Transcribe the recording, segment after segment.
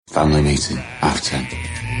Family meeting after.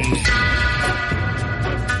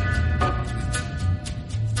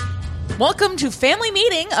 Welcome to Family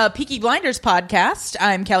Meeting, a Peaky Blinders podcast.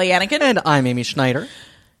 I'm Kelly Anakin. And I'm Amy Schneider.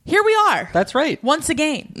 Here we are. That's right. Once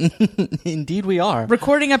again. Indeed we are.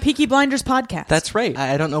 Recording a Peaky Blinders podcast. That's right.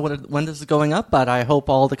 I don't know when this is going up, but I hope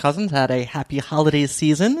all the cousins had a happy holiday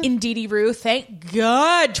season. Indeedy-roo. Thank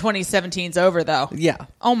God 2017's over, though. Yeah.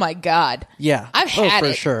 Oh, my God. Yeah. I've had for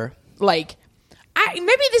it. Sure. Like,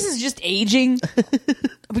 maybe this is just aging.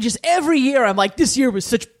 But just every year I'm like, this year was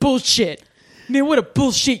such bullshit. Man, what a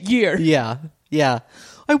bullshit year. Yeah. Yeah.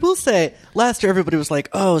 I will say, last year everybody was like,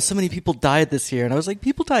 oh, so many people died this year. And I was like,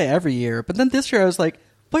 people die every year. But then this year I was like,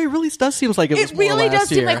 boy, it really does seem like it was more really last does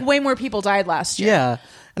seem year. like way more people died last year. Yeah.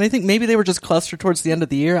 And I think maybe they were just clustered towards the end of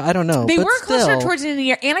the year. I don't know. They but were still. clustered towards the end of the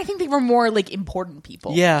year, and I think they were more like important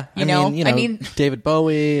people. Yeah. You know, I mean, David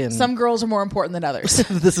Bowie and some girls are more important than others.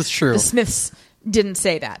 This is true. The Smiths didn't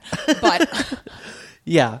say that, but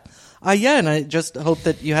yeah. Yeah, and I just hope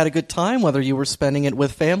that you had a good time, whether you were spending it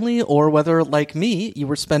with family or whether, like me, you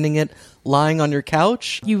were spending it lying on your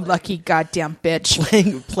couch. You lucky goddamn bitch.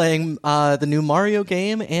 Playing the new Mario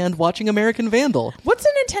game and watching American Vandal. What's a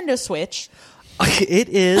Nintendo Switch? It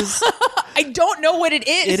is. I don't know what it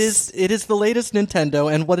is. It is the latest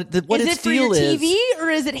Nintendo, and what its deal is. Is it for your TV or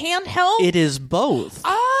is it handheld? It is both.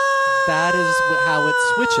 That is how it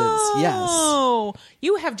switches, yes. Oh,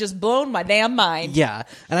 you have just blown my damn mind. Yeah,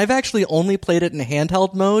 and I've actually only played it in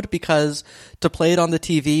handheld mode because to play it on the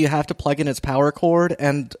TV, you have to plug in its power cord,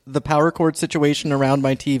 and the power cord situation around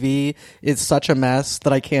my TV is such a mess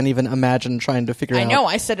that I can't even imagine trying to figure out. I know,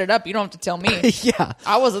 I set it up. You don't have to tell me. Yeah.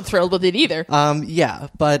 I wasn't thrilled with it either. Yeah,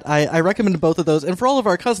 but I recommend both of those. And for all of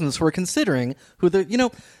our cousins who are considering,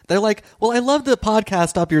 they're like, well, I love the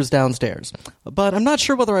podcast Up Yours Downstairs, but I'm not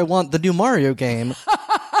sure whether I want the new Mario game.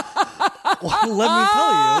 Well, let me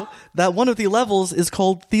tell you that one of the levels is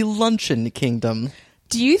called the Luncheon Kingdom.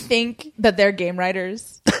 Do you think that their game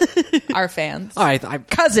writers are fans? All right,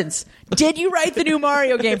 Cousins, did you write the new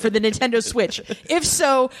Mario game for the Nintendo Switch? If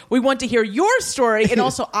so, we want to hear your story, and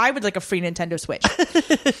also I would like a free Nintendo Switch.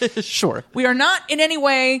 Sure. We are not in any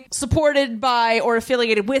way supported by or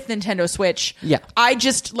affiliated with Nintendo Switch. Yeah. I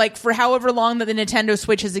just, for however long that the Nintendo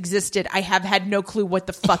Switch has existed, I have had no clue what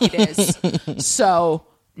the fuck it is. So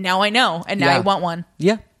now I know, and now I want one.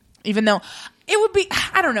 Yeah. Even though it would be,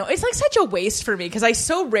 I don't know, it's like such a waste for me because I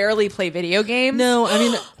so rarely play video games. No, I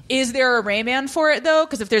mean, is there a Rayman for it though?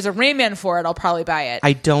 Because if there's a Rayman for it, I'll probably buy it.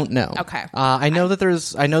 I don't know. Okay. I know that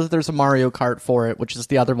there's a Mario Kart for it, which is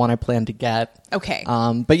the other one I plan to get. Okay.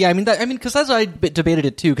 But yeah, because as I debated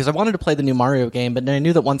it too, because I wanted to play the new Mario game, but then I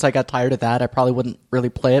knew that once I got tired of that, I probably wouldn't really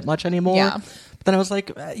play it much anymore. Yeah. But then I was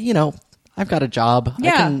like, I've got a job.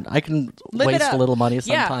 Yeah. I can waste a little money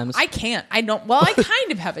sometimes. Yeah, I can't. I don't. Well, I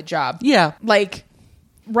kind of have a job. Yeah.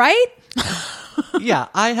 Right? Yeah,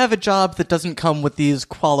 I have a job that doesn't come with these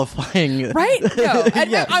qualifying... Right? No. And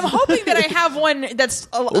Yes. I'm hoping that I have one that's...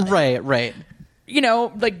 Right.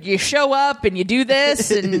 You show up and you do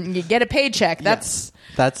this and you get a paycheck. That's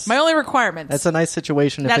my only requirements. That's a nice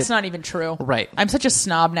situation. That's not even true. Right. I'm such a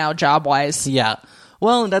snob now, job-wise. Yeah.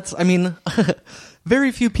 Well,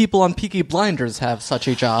 very few people on Peaky Blinders have such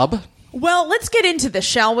a job. Well, let's get into this,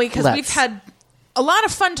 shall we? Because we've had a lot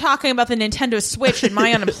of fun talking about the Nintendo Switch and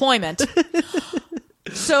my unemployment.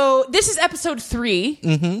 So this is episode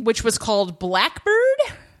 3, which was called Blackbird.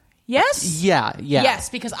 Yes? Yeah. Yes,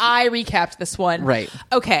 because I recapped this one. Right.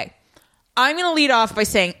 Okay. I'm going to lead off by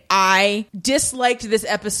saying I disliked this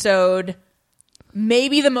episode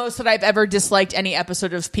maybe the most that I've ever disliked any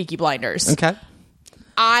episode of Peaky Blinders. Okay.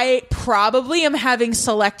 I probably am having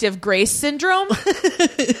selective grace syndrome.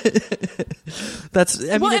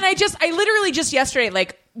 I literally just yesterday,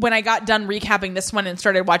 when I got done recapping this one and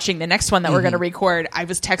started watching the next one that we're going to record, I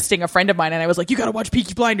was texting a friend of mine and I was like, you got to watch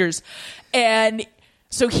Peaky Blinders. And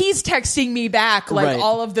so he's texting me back,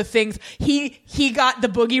 all of the things. He got the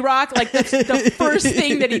Boogie Rock. That's the first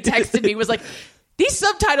thing that he texted me was like, these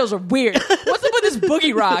subtitles are weird. What's up with this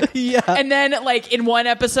Boogie Rock? Yeah. And then, in one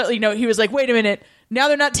episode, he was like, wait a minute. Now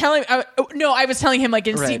they're not telling... no, I was telling him,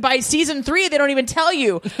 by season 3, they don't even tell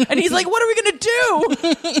you. And he's like, what are we going to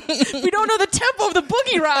do? We don't know the tempo of the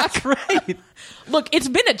Boogie Rock. Right. Look, it's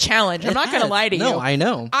been a challenge. I'm not going to lie to you. No, I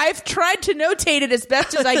know. I've tried to notate it as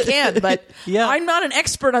best as I can, but yeah. I'm not an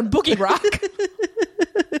expert on Boogie Rock.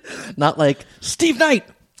 Not like Steve Knight.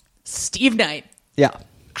 Steve Knight. Yeah.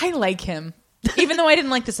 I like him. Even though I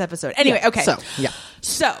didn't like this episode. Anyway, yeah, okay.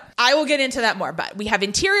 So, I will get into that more. But we have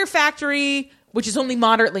Interior Factory, which is only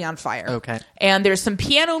moderately on fire. Okay. And there's some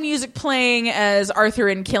piano music playing as Arthur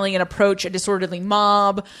and Killian approach a disorderly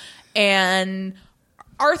mob. And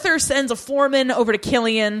Arthur sends a foreman over to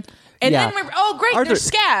Killian. And then great, Arthur, they're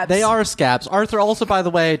scabs. They are scabs. Arthur also, by the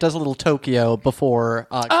way, does a little Tokyo before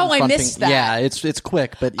I missed that. Yeah, it's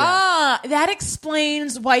quick, but yeah. That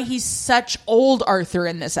explains why he's such old Arthur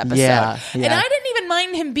in this episode. Yeah. And I didn't even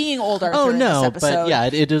mind him being old Arthur in this episode. But yeah,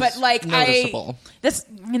 it is but like, noticeable.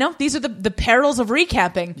 These are the perils of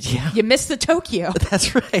recapping. Yeah. You miss the Tokyo.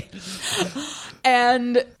 That's right.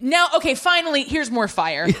 And now, okay, finally, here's more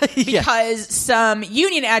fire. Because some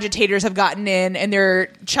union agitators have gotten in and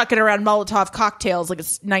they're chucking around Molotov cocktails like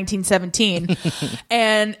it's 1917.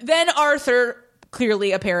 And then Arthur,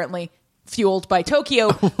 clearly, apparently, fueled by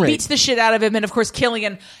Tokyo, beats the shit out of him. And of course,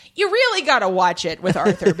 Killian, you really got to watch it with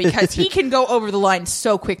Arthur because he can go over the line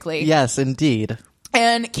so quickly. Yes, indeed.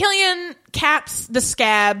 And Killian caps the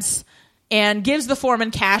scabs and gives the foreman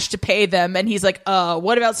cash to pay them. And he's like,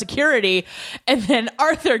 what about security? And then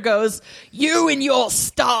Arthur goes, you and your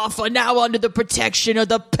staff are now under the protection of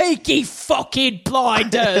the Peaky fucking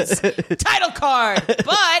Blinders. Title card.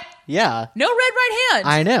 But yeah, no red right hand.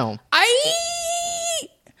 I know.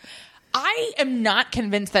 I am not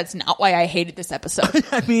convinced that's not why I hated this episode.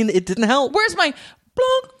 I mean, it didn't help. Where's my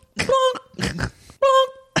blonk, blonk, blonk,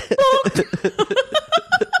 blonk?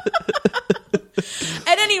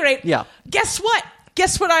 At any rate, guess what?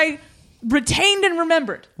 Guess what I retained and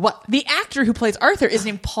remembered? What? The actor who plays Arthur is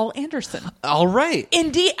named Paul Anderson. All right.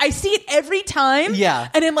 Indeed. I see it every time. Yeah.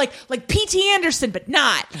 And I'm like P.T. Anderson, but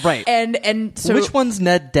not. Right. And so... Which one's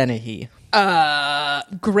Ned Dennehy?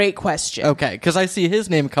 Great question. Okay, because I see his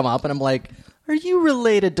name come up and I'm like, are you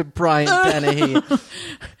related to Brian Dennehy? Who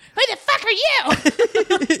the fuck are you?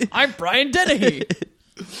 I'm Brian Dennehy.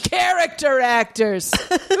 Character actors.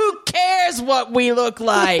 Who cares what we look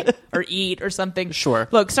like or eat or something? Sure.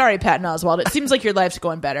 Look, sorry, Patton Oswalt. It seems like your life's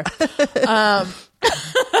going better.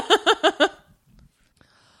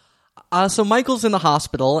 So Michael's in the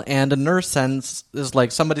hospital and a nurse is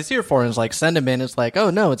like, somebody's here for him. Is like, send him in. It's like,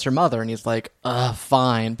 oh no, it's your mother. And he's like,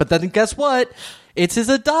 fine. But then guess what? It's his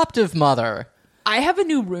adoptive mother. I have a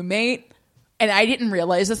new roommate. And I didn't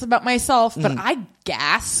realize this about myself, but I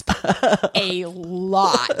gasp a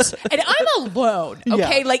lot. And I'm alone,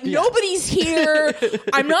 okay? Nobody's here.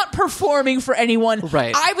 I'm not performing for anyone.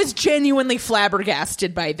 Right. I was genuinely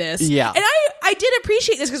flabbergasted by this. Yeah. And I did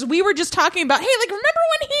appreciate this because we were just talking about, hey, remember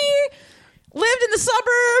when he lived in the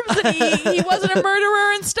suburbs and he wasn't a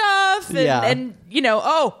murderer and stuff? And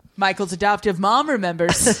Michael's adoptive mom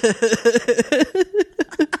remembers.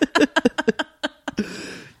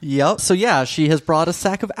 Yep. So yeah, she has brought a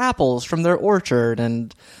sack of apples from their orchard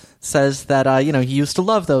and says that he used to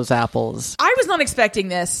love those apples. I was not expecting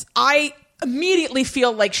this. I immediately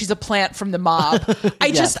feel like she's a plant from the mob.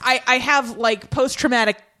 I have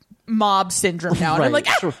post-traumatic mob syndrome now. And I'm like,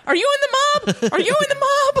 sure. Are you in the mob? Are you in the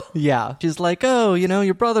mob? Yeah. She's like, oh,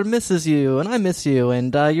 your brother misses you and I miss you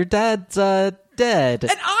and your dad's dead.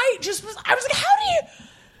 And I was like,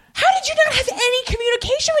 how did you not have any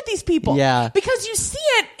communication with these people? Yeah. Because you see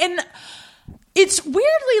it, and it's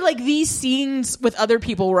weirdly like these scenes with other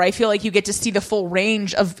people where I feel like you get to see the full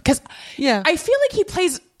range of... Because I feel like he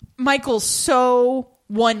plays Michael so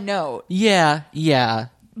one note. Yeah.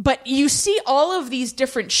 But you see all of these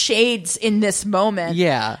different shades in this moment.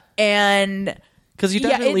 Yeah. And... Because you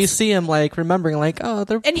definitely see him remembering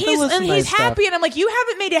they're... And he's happy, and I'm like, you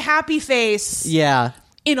haven't made a happy face... Yeah.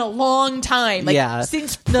 In a long time.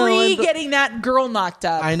 Since getting that girl knocked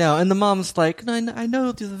up. I know. And the mom's like, I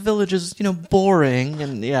know the village is, boring.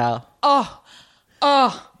 And yeah. Oh.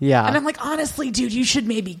 Yeah. And I'm like, honestly, dude, you should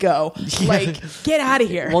maybe go. Get out of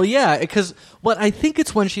here. Well, yeah, because I think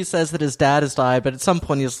it's when she says that his dad has died, but at some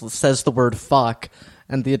point he says the word fuck.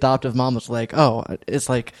 And the adoptive mom was like, oh, it's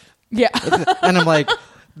like... Yeah. And I'm like...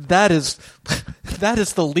 That is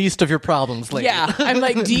the least of your problems, lady. Yeah. I'm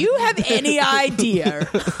like, do you have any idea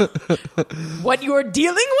what you're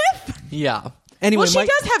dealing with? Yeah. Anyway, well, she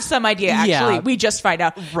does have some idea, actually. Yeah. We just find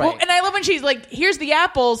out. Right. Well, and I love when she's like, here's the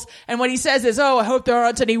apples. And what he says is, oh, I hope there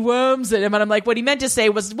aren't any worms in them. And I'm like, what he meant to say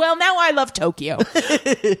was, well, now I love Tokyo.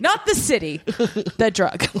 Not the city. The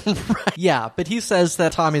drug. Right. Yeah, but he says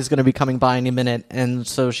that Tommy's going to be coming by any minute. And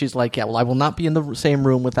so she's like, yeah, well, I will not be in the same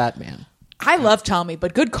room with that man. I love Tommy,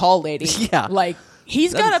 but good call, lady. Yeah.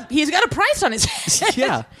 He's got a price on his head.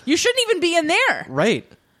 Yeah. You shouldn't even be in there.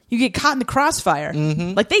 Right. You get caught in the crossfire.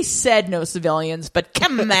 Mm-hmm. They said no civilians, but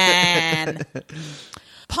come on. Polly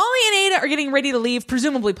and Ada are getting ready to leave,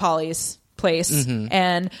 presumably Polly's place. Mm-hmm.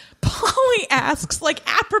 And Polly asks,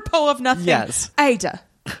 apropos of nothing. Yes. Ada,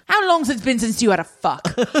 how long's it been since you had a fuck?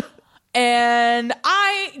 And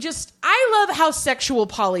I love how sexual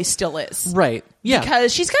Polly still is. Right. Yeah.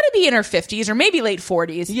 Because she's got to be in her 50s or maybe late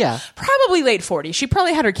 40s. Yeah. Probably late 40s. She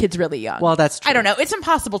probably had her kids really young. Well, that's true. I don't know. It's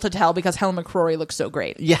impossible to tell because Helen McCrory looks so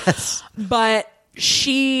great. Yes. But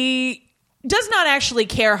she does not actually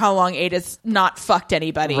care how long Ada's not fucked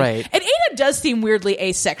anybody. Right. And Ada does seem weirdly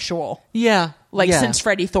asexual. Yeah. Since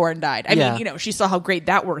Freddie Thorne died. I mean, she saw how great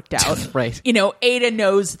that worked out. Right. Ada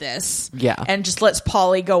knows this. Yeah. And just lets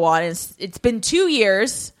Polly go on. It's been 2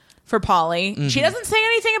 years for Polly. She doesn't say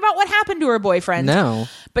anything about what happened to her boyfriend. No.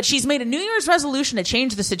 But she's made a New Year's resolution to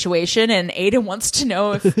change the situation, and Ada wants to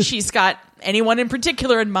know if she's got anyone in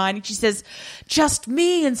particular in mind. And she says, just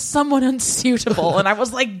me and someone unsuitable. And I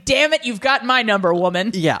was like, damn it, you've got my number,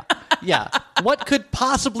 woman. Yeah. Yeah. What could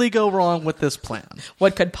possibly go wrong with this plan?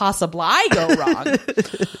 What could possibly go wrong?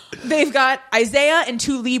 They've got Isaiah and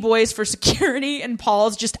 2 Lee boys for security, and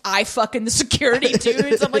Paul's just having the security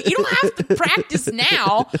dudes. I'm like, you don't have to practice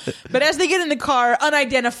now. But as they get in the car,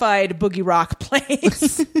 unidentified Boogie Rock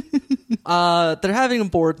plays. They're having a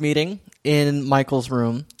board meeting in Michael's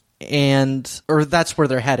room, or that's where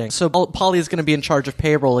they're heading. So Polly is going to be in charge of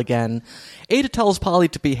payroll again. Ada tells Polly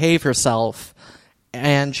to behave herself,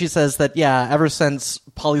 and she says that, ever since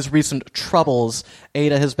Polly's recent troubles,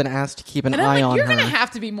 Ada has been asked to keep an eye on her. You're going to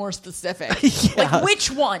have to be more specific. Yeah. Like,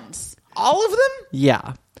 which ones? All of them?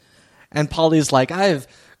 Yeah. And Polly's like, I've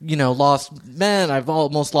lost men. I've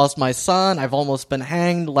almost lost my son. I've almost been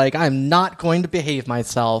hanged. Like, I'm not going to behave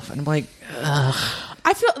myself. And I'm like, ugh.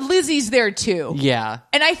 I feel Lizzie's there too. Yeah.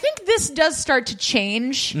 And I think this does start to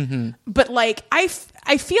change. But like, I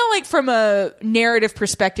feel like from a narrative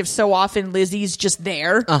perspective, so often Lizzie's just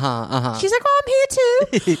there. She's like, oh, I'm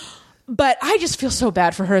here too. But I just feel so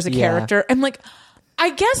bad for her as a character. I'm like, I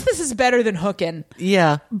guess this is better than Hookin'.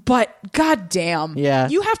 Yeah. But goddamn. Yeah.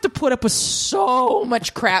 You have to put up with so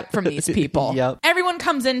much crap from these people. Yep. Everyone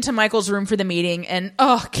comes into Michael's room for the meeting, and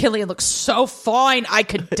Killian looks so fine. I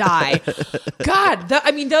could die. God,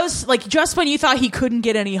 those, like, just when you thought he couldn't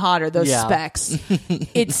get any hotter, those specs.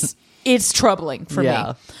 It's troubling for me.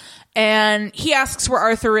 And he asks where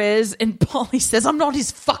Arthur is, and Polly says, I'm not his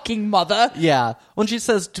fucking mother. Yeah. When she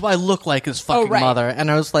says, do I look like his fucking mother? And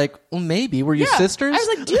I was like, well, maybe. Were you sisters? I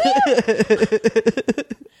was like, do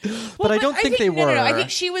you? But I don't think they were. No. I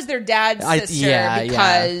think she was their dad's sister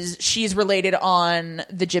because she's related on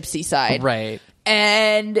the gypsy side. Right.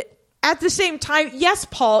 And at the same time, yes,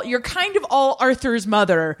 Paul, you're kind of all Arthur's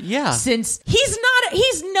mother. Yeah. Since he's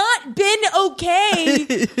not been okay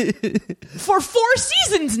for 4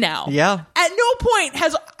 seasons now. Yeah. At no point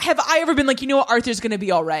have I ever been like, you know what, Arthur's going to be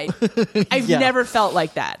all right. I've never felt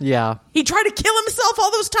like that. Yeah. He tried to kill himself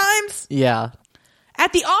all those times. Yeah.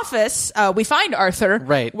 At the office, we find Arthur,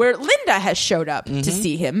 where Linda has showed up to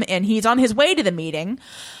see him, and he's on his way to the meeting.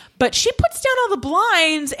 But she puts down all the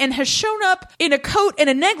blinds and has shown up in a coat and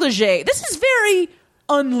a negligee. This is very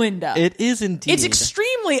un-Linda. It is indeed. It's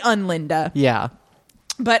extremely un-Linda. Yeah.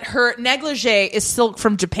 But her negligee is silk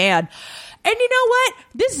from Japan. And you know what?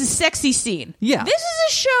 This is a sexy scene. Yeah. This is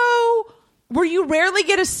a show where you rarely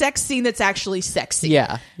get a sex scene that's actually sexy.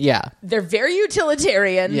 Yeah. Yeah. They're very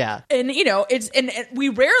utilitarian. Yeah. And, and we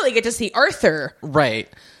rarely get to see Arthur. Right.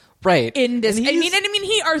 In this,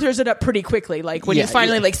 he Arthurs it up pretty quickly. Like when you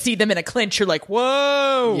finally see them in a clinch, you're like,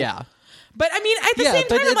 whoa. Yeah. But at the same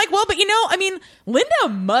time, I'm like, well, but Linda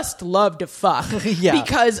must love to fuck.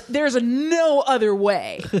 Because there's no other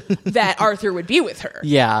way that Arthur would be with her.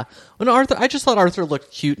 Yeah. I just thought Arthur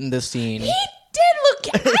looked cute in this scene. He did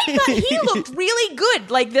look. I thought he looked really good.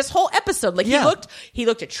 Like this whole episode, like he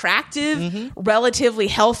looked attractive, relatively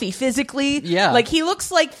healthy physically. Yeah, like he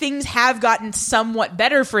looks like things have gotten somewhat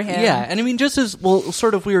better for him. Yeah, and just as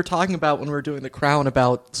sort of we were talking about when we were doing The Crown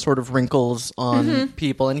about sort of wrinkles on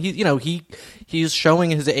people, and he's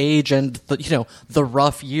showing his age and the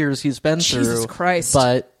rough years he's been through. Jesus Christ!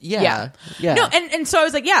 But yeah. No, and so I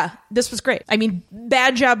was like, this was great.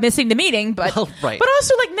 Bad job missing the meeting, but but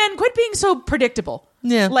also like, men, quit being so predictable.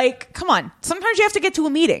 Yeah. Like, come on. Sometimes you have to get to a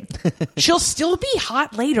meeting. She'll still be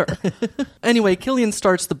hot later. Anyway, Killian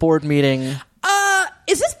starts the board meeting. Is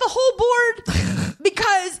this the whole board?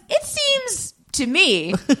 Because it seems to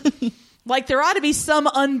me like there ought to be some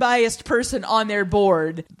unbiased person on their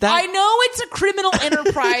board. I know it's a criminal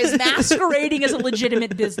enterprise masquerading as a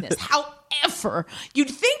legitimate business. However, you'd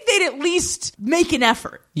think they'd at least make an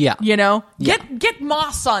effort. Yeah. Get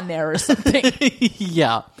Moss on there or something.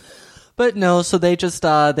 Yeah. But no, so they just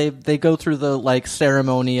they go through the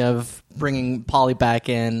ceremony of bringing Polly back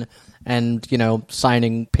in and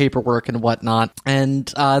signing paperwork and whatnot,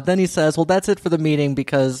 and then he says, well, that's it for the meeting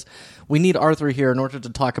because we need Arthur here in order to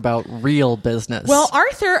talk about real business. Well,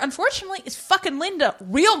 Arthur, unfortunately, is fucking Linda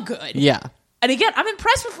real good. Yeah. And again, I'm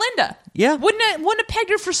impressed with Linda. Yeah. Wouldn't have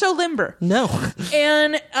pegged her for so limber. No.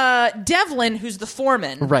 And Devlin, who's the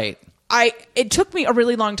foreman. Right. It took me a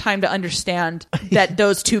really long time to understand that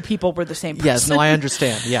those two people were the same person. Yes, no, I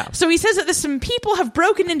understand. Yeah. So he says that some people have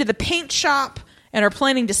broken into the paint shop and are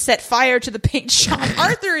planning to set fire to the paint shop.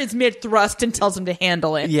 Arthur is mid-thrust and tells him to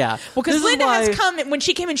handle it. Yeah. Well, because Linda has come, and when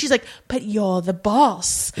she came in, she's like, but you're the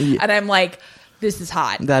boss. Yeah. And I'm like, this is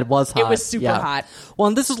hot. That was hot. It was super hot. Well,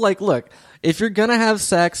 and this is like, look, if you're going to have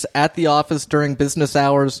sex at the office during business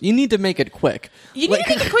hours, you need to make it quick. You need to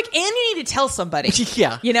make it quick, and you need to tell somebody.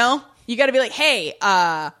 Yeah. You know? You got to be like, hey,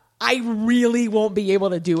 I really won't be able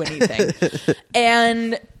to do anything.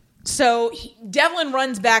 And so Devlin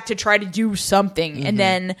runs back to try to do something. And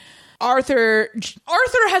then Arthur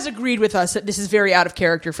has agreed with us that this is very out of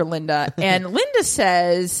character for Linda. And Linda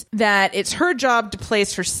says that it's her job to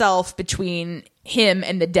place herself between him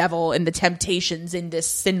and the devil and the temptations in this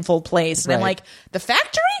sinful place. And I'm like, the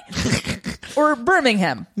factory? Or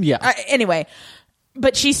Birmingham? Yeah. Anyway.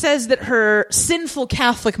 But she says that her sinful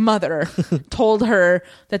Catholic mother told her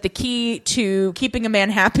that the key to keeping a man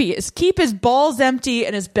happy is keep his balls empty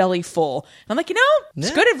and his belly full. And I'm like,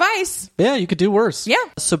 it's good advice. Yeah, you could do worse. Yeah.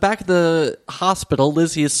 So back at the hospital,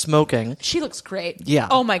 Lizzie is smoking. She looks great. Yeah.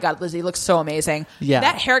 Oh my God, Lizzie looks so amazing. Yeah.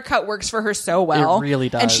 That haircut works for her so well. It really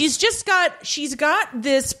does. And she's got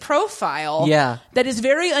this profile that is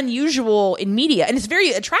very unusual in media. And it's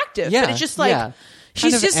very attractive. Yeah. But it's just like... Yeah.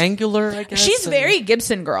 She's kind of just angular, I guess. She's very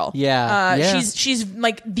Gibson girl. Yeah. She's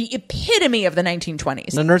like the epitome of the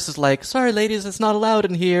 1920s. The nurse is like, sorry, ladies, it's not allowed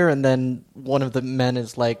in here. And then one of the men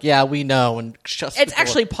is like, yeah, we know. And shuts It's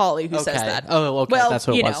actually Polly who says that. Oh, okay. Well, that's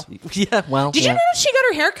what it was. know. Yeah, well. Did you know she got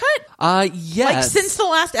her hair cut? Yes. Like since the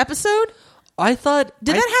last episode? I thought...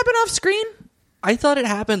 Did that happen off screen? I thought it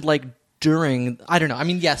happened like during... I don't know. I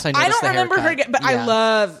mean, yes, I noticed I don't the remember haircut. her, but I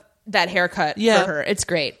love... that haircut for her. It's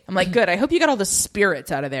great. I'm like, good. I hope you got all the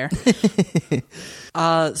spirits out of there.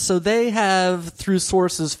 So they have, through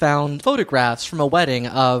sources, found photographs from a wedding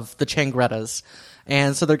of the Changrettas.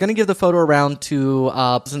 And so they're going to give the photo around to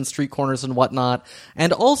in street corners and whatnot,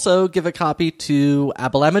 and also give a copy to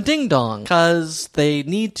Abalama Ding Dong, because they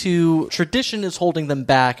need to... Tradition is holding them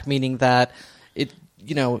back, meaning that it...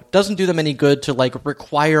 doesn't do them any good to, like,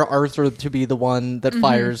 require Arthur to be the one that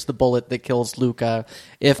fires the bullet that kills Luca.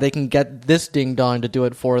 If they can get this ding-dong to do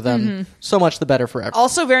it for them, so much the better for everyone.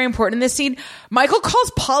 Also very important in this scene, Michael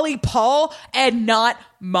calls Polly Paul and not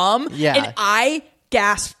Mom. Yeah. And I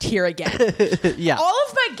gasped here again. Yeah. All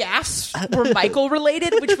of my gasps were Michael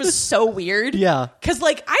related, which was so weird. Yeah. Because,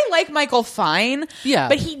 like, I like Michael fine. Yeah.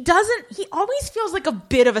 But he always feels like a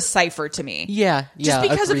bit of a cipher to me. Yeah. Just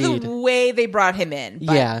because agreed. of the way they brought him in.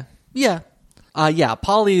 But Yeah.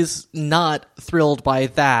 Polly's not thrilled by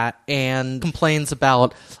that and complains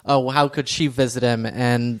about, how could she visit him?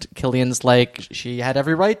 And Killian's like, she had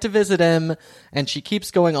every right to visit him, and she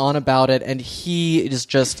keeps going on about it, and he is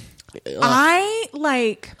just...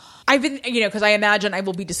 I've been, because I imagine I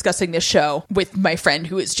will be discussing this show with my friend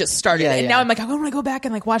who has just started it. And now I'm like, I want to go back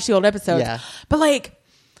and, like, watch the old episodes. Yeah. But, like,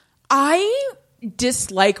 I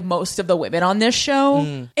dislike most of the women on this show.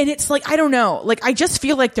 And it's like, I don't know. Like, I just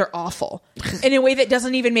feel like they're awful in a way that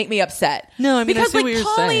doesn't even make me upset. No, I mean, because, I see like, what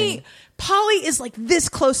you're saying. Polly is, like, this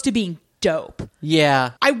close to being dope.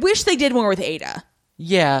 Yeah. I wish they did more with Ada.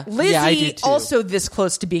 Yeah. Lizzie I do too. also this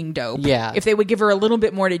close to being dope. Yeah. If they would give her a little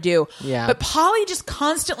bit more to do. Yeah. But Polly just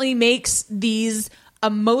constantly makes these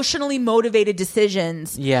emotionally motivated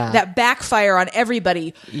decisions that backfire on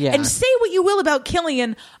everybody. Yeah. And say what you will about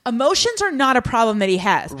Killian, emotions are not a problem that he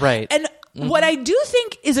has. Right. And what I do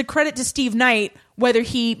think is a credit to Steve Knight, whether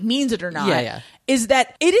he means it or not, is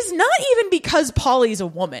that it is not even because Polly's a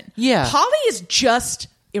woman. Yeah. Polly is just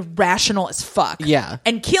irrational as fuck. Yeah.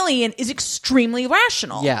 And Killian is extremely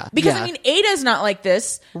rational. Yeah. Because, Yeah. I mean, Ada's not like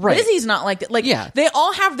this. Right. Lizzie's not like that. Like, they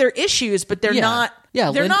all have their issues, but they're not...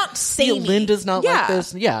 Yeah, they're not samey. Linda's not like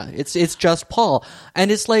this. Yeah, it's just Paul. And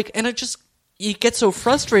it's like... And you get so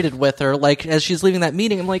frustrated with her, like, as she's leaving that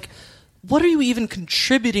meeting. I'm like, what are you even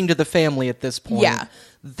contributing to the family at this point? Yeah.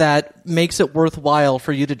 That makes it worthwhile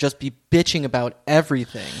for you to just be bitching about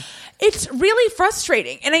everything. It's really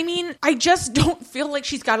frustrating. And I mean, I just don't feel like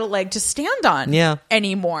she's got a leg to stand on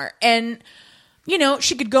anymore. And,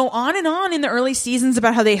 she could go on and on in the early seasons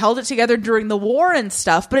about how they held it together during the war and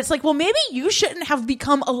stuff. But it's like, well, maybe you shouldn't have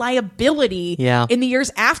become a liability in the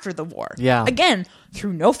years after the war. Yeah. Again,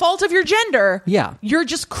 through no fault of your gender. Yeah. You're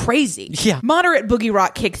just crazy. Yeah. Moderate boogie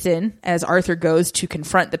rock kicks in as Arthur goes to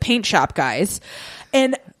confront the paint shop guys.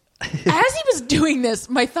 And as he was doing this,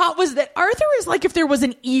 my thought was that Arthur is like if there was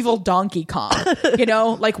an evil Donkey Kong,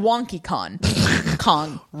 like Wonky Kong.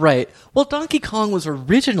 Right. Well, Donkey Kong was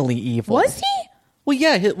originally evil. Was he? Well,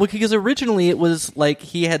 yeah, because originally it was like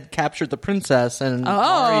he had captured the princess and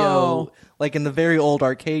Mario, like in the very old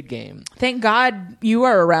arcade game. Thank God you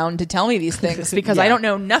are around to tell me these things because Yeah. I don't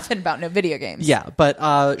know nothing about no video games. Yeah,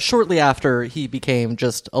 but shortly after, he became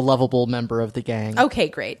just a lovable member of the gang. Okay,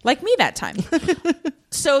 great. Like me that time.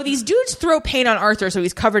 So these dudes throw paint on Arthur so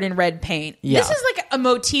he's covered in red paint. Yeah. This is like a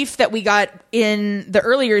motif that we got in the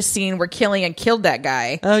earlier scene where Killian killed that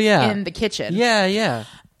guy in the kitchen. Yeah, yeah.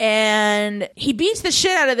 And he beats the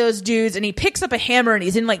shit out of those dudes and he picks up a hammer and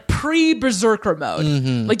he's in like pre-berserker mode.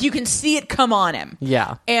 Like you can see it come on him.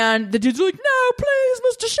 Yeah. And the dude's like, no, please,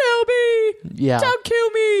 Mr. Shelby. Yeah. Don't kill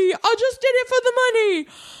me. I just did it for the money.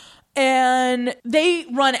 And they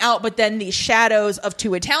run out, but then these shadows of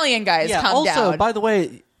two Italian guys come down. Also, by the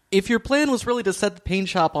way, if your plan was really to set the paint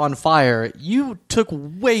shop on fire, you took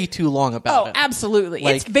way too long about it. Oh, absolutely.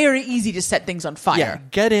 Like- it's very easy to set things on fire. Yeah,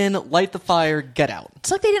 get in, light the fire, get out. It's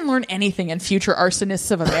like they didn't learn anything in Future Arsonists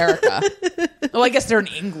of America. Well, I guess they're in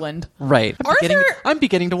England. Right. Arthur- I'm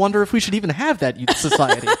beginning to wonder if we should even have that youth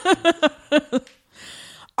society.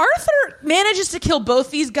 Arthur manages to kill both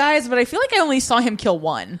these guys, but I feel like I only saw him kill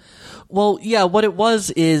one. Well, yeah, what it was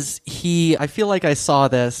is I feel like I saw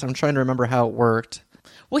this. I'm trying to remember how it worked.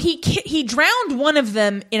 Well, he drowned one of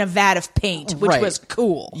them in a vat of paint, which Right. was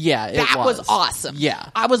cool. Yeah, that was awesome. Yeah.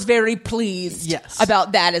 I was very pleased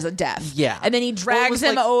about that as a death. Yeah. And then he drags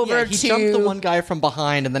him like, over yeah, he to... jumped the one guy from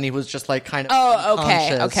behind, and then he was just like kind of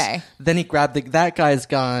okay. unconscious. Then he grabbed that guy's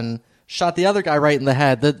gun, shot the other guy right in the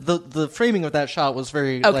head. The framing of that shot was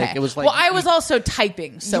very like it was like. Well, I was also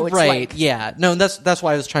typing, so it's right. like Yeah. No, that's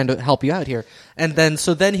why I was trying to help you out here. And then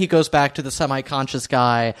he goes back to the semi-conscious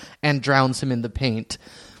guy and drowns him in the paint.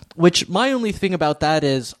 Which my only thing about that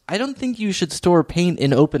is I don't think you should store paint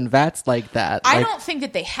in open vats like that. I don't think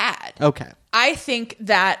that they had. Okay. I think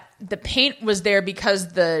that the paint was there because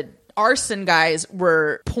the arson guys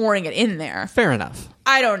were pouring it in there. Fair enough.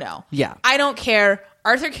 I don't know. Yeah. I don't care.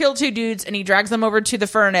 Arthur killed two dudes and he drags them over to the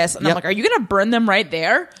furnace. And I'm Yep. like, are you going to burn them right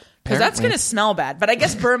there? Because that's Apparently. going to smell bad. But I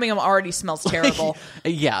guess Birmingham already smells terrible.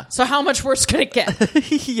 Yeah. So how much worse could it get?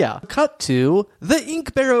 Yeah. Cut to the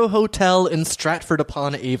Ink Barrow Hotel in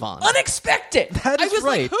Stratford-upon-Avon. Unexpected. That is I was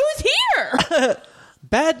like, right. who's here?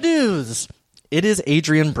 Bad news. It is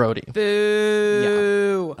Adrian Brody.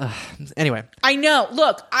 Boo. Anyway. I know.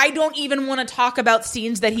 Look, I don't even want to talk about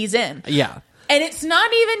scenes that he's in. Yeah. And it's not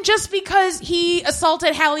even just because he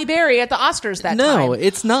assaulted Halle Berry at the Oscars that time. No,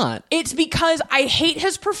 it's not. It's because I hate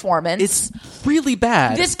his performance. It's really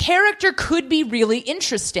bad. This character could be really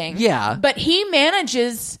interesting. Yeah. But he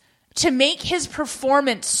manages to make his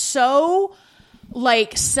performance so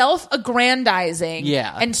like self-aggrandizing.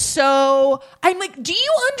 Yeah. And so I'm like, do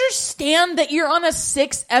you understand that you're on a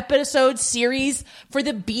 6-episode series for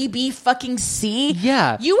the BB fucking C?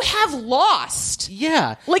 Yeah. You have lost.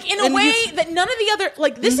 Yeah. Like in a And way he's- that none of the other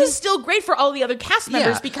like this is still great for all the other cast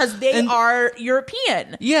members Yeah. because they And- are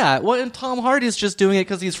European. Yeah, well, and Tom Hardy's just doing it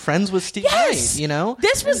because he's friends with Steve Yes. Knight, you know?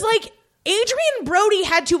 This was like Adrian Brody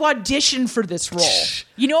had to audition for this role.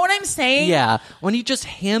 You know what I'm saying? Yeah, when he just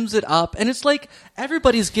hams it up, and it's like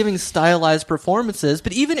everybody's giving stylized performances,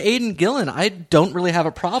 but even Aidan Gillen, I don't really have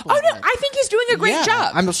a problem. Oh no, with. I think he's doing a great Yeah,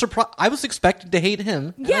 job. I'm surprised. I was expected to hate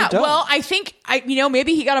him. and I Yeah, don't. well, I think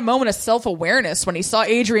maybe he got a moment of self-awareness when he saw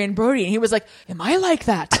Adrian Brody and he was like, "Am I like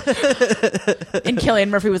that?" And Cillian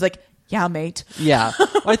Murphy was like, "Yeah, mate." Yeah,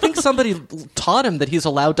 well, I think somebody taught him that he's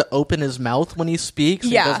allowed to open his mouth when he speaks.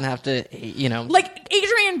 Yeah. He doesn't have to, you know. Like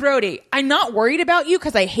Adrian Brody, I'm not worried about you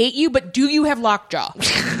because I hate you, but do you have lockjaw?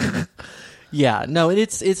 Yeah, no,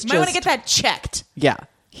 it's You just. might want to get that checked. Yeah,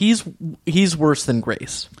 he's worse than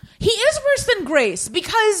Grace. He is worse than Grace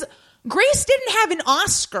because Grace didn't have an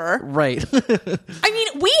Oscar. Right. I mean,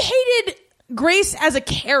 we hated Grace as a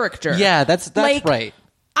character. Yeah, that's Like, right.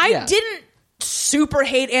 I Yeah. didn't super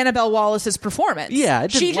hate Annabelle Wallace's performance. Yeah, I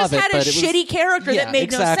didn't she just love it, had a but it was- shitty character Yeah, that made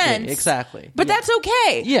exactly, no sense. exactly. But Yeah. that's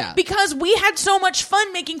okay. Yeah. Because we had so much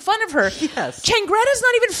fun making fun of her. Yes. Changreta's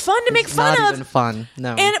not even fun to make fun Not of. even fun. No.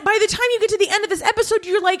 And by the time you get to the end of this episode,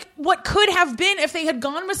 you're like, what could have been if they had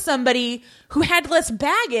gone with somebody who had less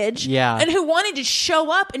baggage Yeah. and who wanted to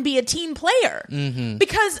show up and be a team player? Mm-hmm.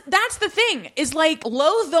 Because that's the thing, is like,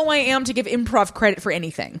 loath though I am to give improv credit for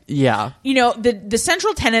anything. Yeah. You know, the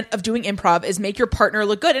central tenet of doing improv is make your partner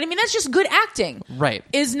look good. And I mean, that's just good acting. Right.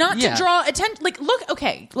 Is not Yeah. to draw attention. Like, look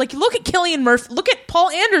at Cillian Murphy. Look at Paul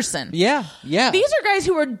Anderson. Yeah. Yeah. These are guys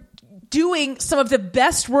who are doing some of the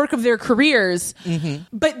best work of their careers,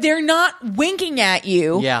 but they're not winking at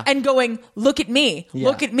you and going, look at me,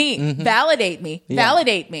 look at me, validate me,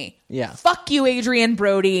 validate me. Yeah. Fuck you, Adrian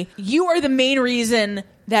Brody. You are the main reason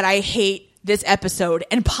that I hate this episode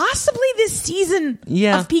and possibly this season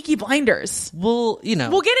of Peaky Blinders. Well, you know.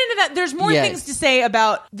 We'll get into that. There's more things to say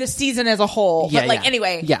about the season as a whole. But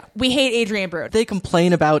anyway, we hate Adrian Brody. They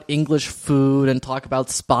complain about English food and talk about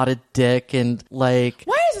spotted dick and like...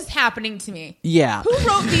 Why is this happening to me? Yeah. Who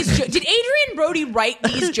wrote these jokes? Did Adrian Brody write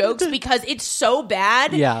these jokes? Because it's so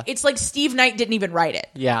bad. Yeah. It's like Steve Knight didn't even write it.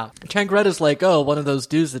 Yeah. Changretta's like, oh, one of those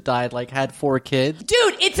dudes that died, like, had 4 kids.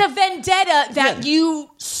 Dude, it's a vendetta that you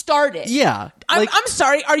started. Yeah. I'm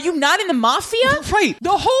sorry, are you not in the mafia? Right.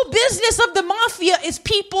 The whole business of the mafia is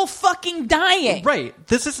people fucking dying. Right.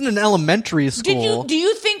 This isn't an elementary school. Do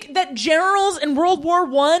you think that generals in World War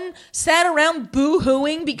I sat around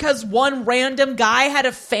boo-hooing because one random guy had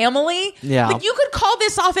a family? Yeah. Like, you could call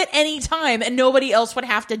this off at any time and nobody else would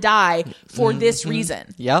have to die for this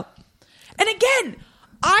reason. Yep. And again,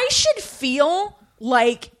 I should feel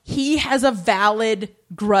like he has a valid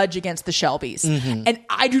grudge against the Shelbys. And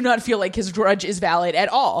I do not feel like his grudge is valid at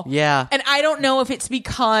all. Yeah. And I don't know if it's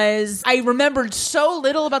because I remembered so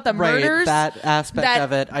little about the murders. That aspect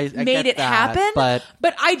of it. I made get it that, happen.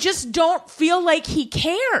 But I just don't feel like he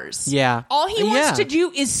cares. Yeah. All he wants to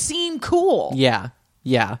do is seem cool. Yeah.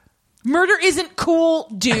 Yeah. Murder isn't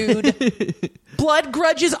cool, dude. Blood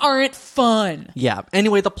grudges aren't fun. Yeah.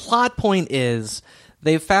 Anyway, the plot point is...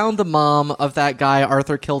 They found the mom of that guy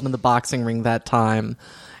Arthur killed in the boxing ring that time.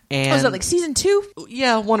 And was that like season 2?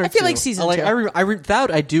 Yeah, 1 or 2. I feel like season 2. That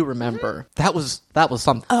I do remember. That was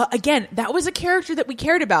something. Again, that was a character that we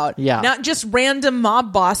cared about. Yeah. Not just random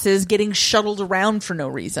mob bosses getting shuttled around for no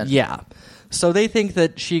reason. Yeah. So they think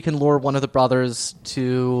that she can lure one of the brothers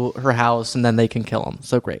to her house and then they can kill him.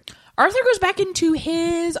 So great. Arthur goes back into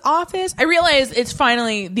his office. I realize it's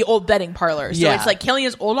finally the old betting parlor. So it's like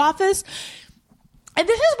Killian's old office. And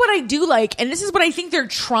this is what I do like, and this is what I think they're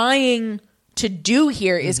trying to do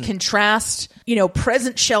here is contrast,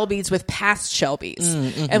 present Shelbys with past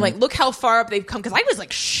Shelbys. And like, look how far up they've come. Because I was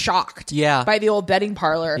like shocked by the old betting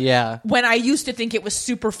parlor. Yeah. When I used to think it was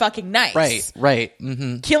super fucking nice. Right.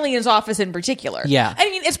 Mm-hmm. Killian's office in particular. Yeah. I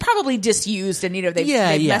mean, it's probably disused and,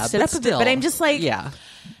 they've messed it up a bit. But I'm just like... Yeah.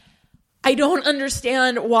 I don't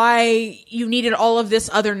understand why you needed all of this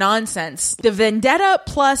other nonsense. The vendetta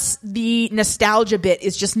plus the nostalgia bit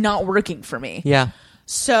is just not working for me. Yeah.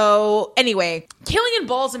 So anyway, Killian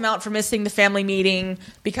balls him out for missing the family meeting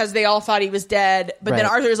because they all thought he was dead. But then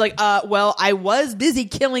Arthur's like, well, I was busy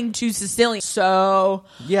killing 2 Sicilians. So...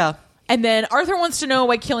 Yeah. And then Arthur wants to know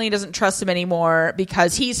why Killian doesn't trust him anymore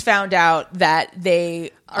because he's found out that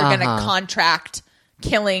they are going to contract...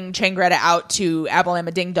 killing Changretta out to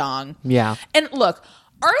Abalama Ding Dong. Yeah. And look,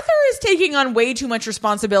 Arthur is taking on way too much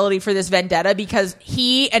responsibility for this vendetta because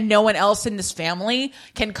he and no one else in this family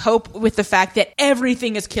can cope with the fact that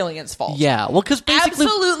everything is Killian's fault. Yeah. Well, because basically...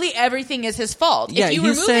 Absolutely everything is his fault. Yeah, if you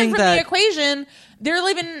remove him from the equation, they're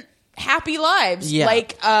living... happy lives. Yeah.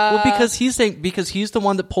 Well, because he's the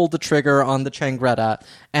one that pulled the trigger on the Changretta,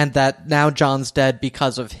 and that now John's dead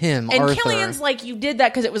because of him. And Arthur. Killian's like, you did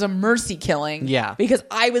that because it was a mercy killing. Yeah. Because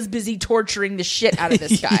I was busy torturing the shit out of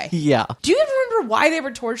this guy. Yeah. Do you even remember why they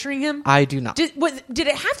were torturing him? I do not. Did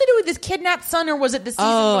it have to do with his kidnapped son, or was it the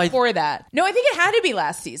season before that? No, I think it had to be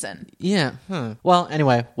last season. Yeah. Well,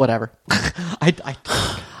 anyway, whatever.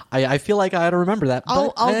 I feel like I ought to remember that.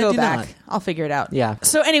 I'll go back. Not. I'll figure it out. Yeah.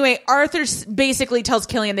 So anyway, Arthur basically tells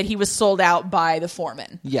Killian that he was sold out by the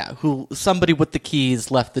foreman. Yeah, somebody with the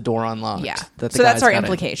keys left the door unlocked. Yeah. So that's our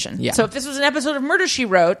implication. Yeah. So if this was an episode of Murder, She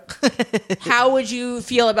Wrote, how would you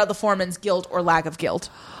feel about the foreman's guilt or lack of guilt?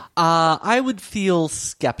 I would feel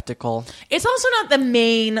skeptical. It's also not the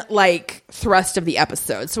main thrust of the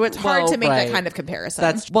episode, so it's hard to make that kind of comparison.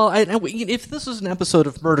 If this was an episode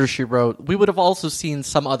of Murder, She Wrote, we would have also seen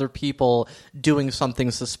some other people doing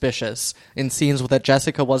something suspicious in scenes that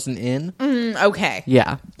Jessica wasn't in. Okay.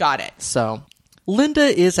 Yeah. Got it. So... Linda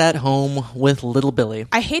is at home with little Billy.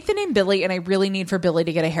 I hate the name Billy, and I really need for Billy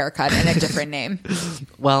to get a haircut and a different name.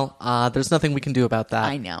 Well, there's nothing we can do about that.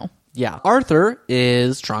 I know. Yeah. Arthur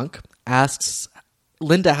is drunk, asks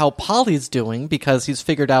Linda how Polly's doing because he's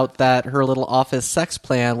figured out that her little office sex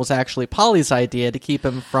plan was actually Polly's idea to keep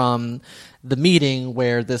him from the meeting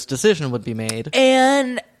where this decision would be made.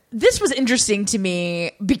 And this was interesting to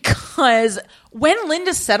me because when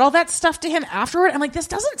Linda said all that stuff to him afterward, I'm like, this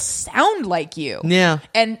doesn't sound like you. Yeah.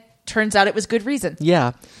 And turns out it was good reason.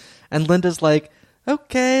 Yeah. And Linda's like,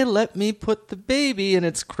 okay, let me put the baby in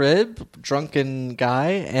its crib, drunken guy.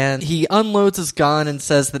 And he unloads his gun and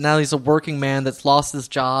says that now he's a working man that's lost his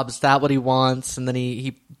job. Is that what he wants? And then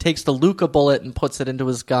he takes the Luca bullet and puts it into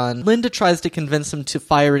his gun. Linda tries to convince him to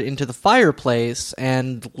fire it into the fireplace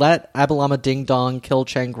and let Abalama Ding Dong kill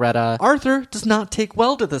Changretta. Arthur does not take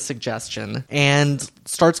well to the suggestion and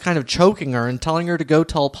starts kind of choking her and telling her to go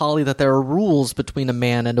tell Polly that there are rules between a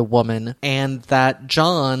man and a woman and that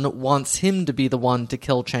John wants him to be the one to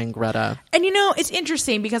kill Changretta. And it's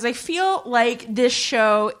interesting because I feel like this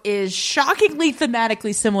show is shockingly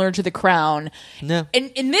thematically similar to The Crown. No.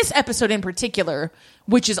 In this episode in particular,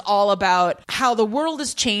 which is all about how the world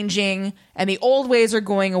is changing and the old ways are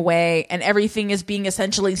going away and everything is being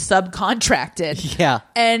essentially subcontracted. Yeah.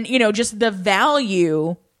 And, just the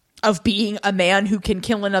value of being a man who can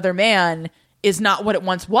kill another man is not what it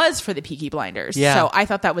once was for the Peaky Blinders. Yeah. So I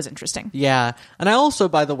thought that was interesting. Yeah. And I also,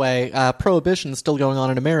 by the way, Prohibition is still going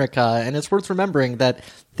on in America, and it's worth remembering that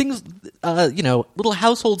things, little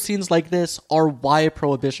household scenes like this are why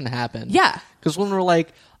Prohibition happened. Yeah. Because when we're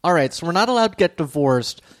like, all right, so we're not allowed to get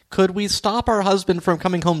divorced, could we stop our husband from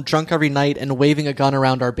coming home drunk every night and waving a gun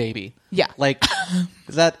around our baby? Yeah. Like,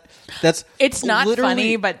 that's It's not literally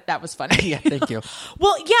funny, but that was funny. Yeah, thank you.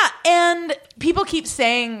 Well, yeah, and people keep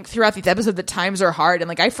saying throughout these episodes that times are hard,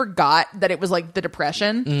 and I forgot that it was like the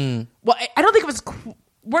Depression. Well, I don't think it was.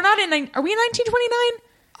 We're not in. Are we in 1929?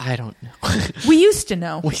 I don't know. We used to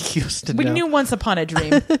know. We knew Once Upon a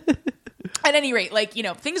Dream. At any rate,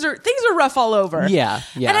 things are rough all over. Yeah.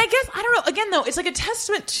 And I guess, I don't know, again, though, it's like a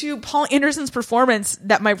testament to Paul Anderson's performance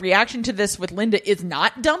that my reaction to this with Linda is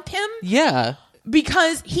not dump him. Yeah.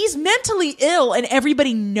 Because he's mentally ill and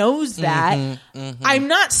everybody knows that. I'm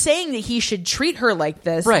not saying that he should treat her like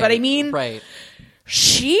this, Right. but I mean, right.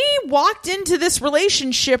 she walked into this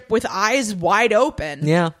relationship with eyes wide open.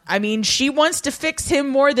 Yeah. I mean, she wants to fix him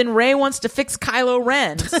more than Rey wants to fix Kylo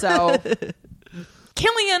Ren. So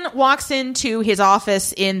Killian walks into his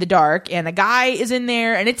office in the dark and a guy is in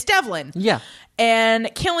there and it's Devlin. Yeah. And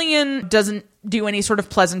Killian doesn't do any sort of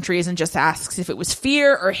pleasantries and just asks if it was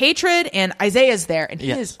fear or hatred. And Isaiah's there, and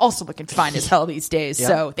he is also looking fine as hell these days. Yeah.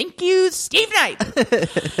 So thank you, Steve Knight.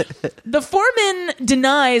 The foreman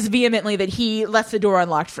denies vehemently that he left the door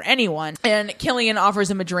unlocked for anyone. And Killian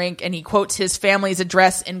offers him a drink, and he quotes his family's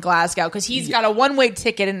address in Glasgow because he's got a one-way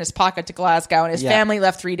ticket in his pocket to Glasgow, and his family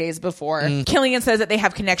left 3 days before. Killian says that they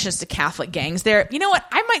have connections to Catholic gangs there. You know what?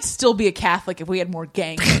 I might still be a Catholic if we had more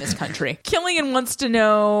gangs in this country. Killian wants to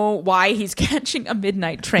know why he's catching a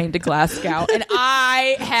midnight train to Glasgow, and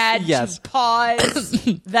I had to pause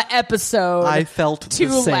the episode. I felt to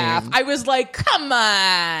the same. laugh. I was like, come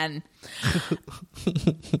on.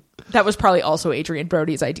 That was probably also Adrian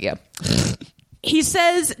Brody's idea. He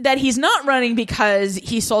says that he's not running because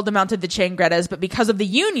he sold them out to the Changrettas, but because of the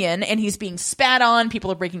union, and he's being spat on.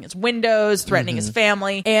 People are breaking his windows, threatening his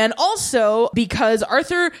family, and also because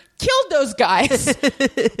Arthur killed those guys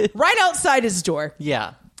right outside his door.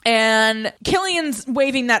 Yeah. And Killian's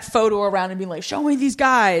waving that photo around and being like, show me these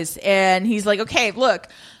guys. And he's like, okay, look,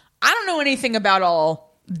 I don't know anything about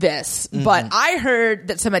all this, but I heard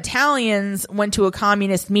that some Italians went to a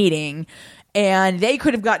communist meeting and they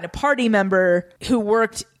could have gotten a party member who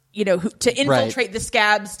worked, to infiltrate the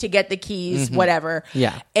scabs to get the keys, whatever.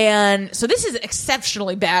 Yeah. And so this is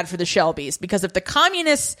exceptionally bad for the Shelbys because if the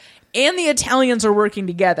communists and the Italians are working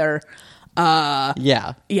together,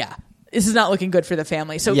 Yeah. this is not looking good for the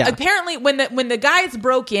family. So apparently when the guys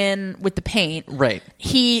broke in with the paint, Right.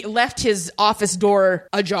 he left his office door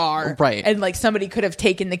ajar. Right. And somebody could have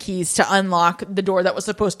taken the keys to unlock the door that was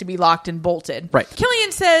supposed to be locked and bolted. Right.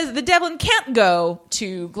 Killian says the Devlin can't go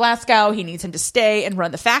to Glasgow. He needs him to stay and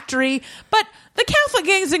run the factory. But the Catholic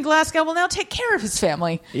gangs in Glasgow will now take care of his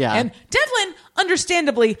family. Yeah. And Devlin,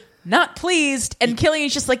 understandably, not pleased. And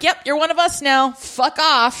Killian's just like, yep, you're one of us now. Fuck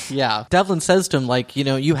off. Yeah. Devlin says to him,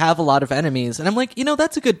 you have a lot of enemies. And I'm like,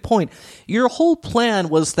 that's a good point. Your whole plan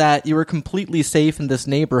was that you were completely safe in this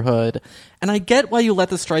neighborhood. And I get why you let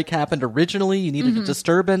the strike happen originally. You needed a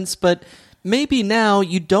disturbance, but maybe now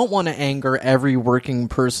you don't want to anger every working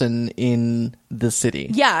person in the city.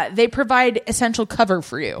 Yeah, they provide essential cover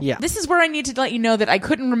for you. Yeah. This is where I need to let you know that I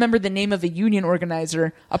couldn't remember the name of the union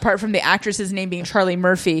organizer, apart from the actress's name being Charlie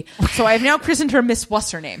Murphy. So I have now christened her Miss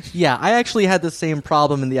What's-Her-Name. Yeah, I actually had the same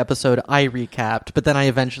problem in the episode I recapped, but then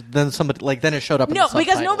then it showed up in the No, subtitles.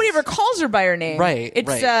 because nobody ever calls her by her name. Right, It's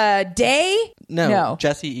right. Day? No.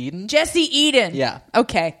 Jesse Eden? Jesse Eden. Yeah.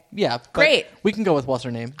 Okay. Yeah. but Great. We can go with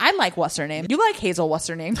What's-Her-Name. I like What's-Her-Name. You like Hazel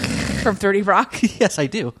What's-Her-Name from 30 Rock? Yes, I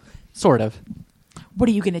do. Sort of. What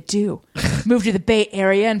are you going to do? Move to the Bay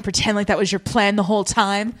Area and pretend like that was your plan the whole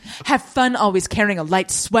time? Have fun always carrying a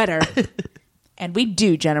light sweater. And we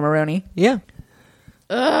do, Jenna Maroney. Yeah.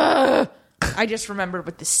 I just remembered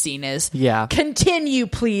what this scene is. Yeah. Continue,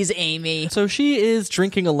 please, Amy. So she is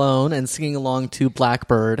drinking alone and singing along to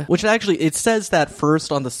Blackbird, which actually, it says that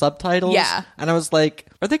first on the subtitles. Yeah. And I was like,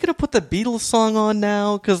 are they going to put the Beatles song on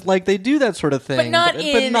now? Because, like, they do that sort of thing. But not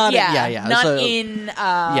in, not Not in,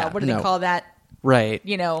 what do they call that? Right.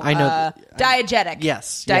 You know, I know. diegetic.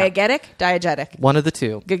 Yes. Yeah. Diegetic? Diegetic. One of the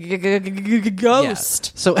two.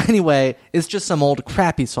 Ghost. Yeah. So anyway, it's just some old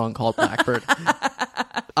crappy song called Blackbird.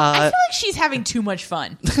 I feel like she's having too much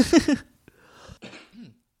fun.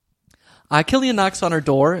 Killian knocks on her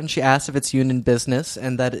door, and she asks if it's union business,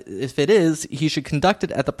 and that if it is, he should conduct it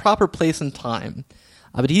at the proper place and time.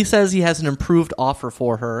 But he says he has an improved offer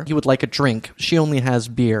for her. He would like a drink. She only has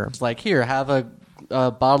beer. It's like, here, have a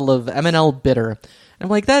bottle of M&L Bitter. And I'm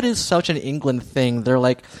like, that is such an England thing. They're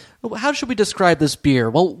like, how should we describe this beer?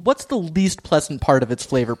 Well, what's the least pleasant part of its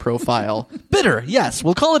flavor profile? Bitter. Yes,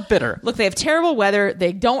 we'll call it bitter. Look, they have terrible weather.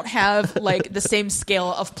 They don't have, like, the same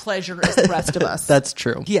scale of pleasure as the rest of us. That's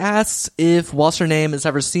true. He asks if What's-Her-Name has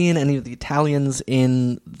ever seen any of the Italians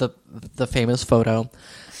in the famous photo,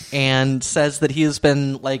 and says that he has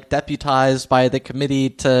been, like, deputized by the committee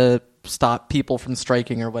to stop people from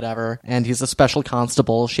striking or whatever, and he's a special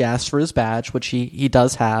constable. She asks for his badge, which he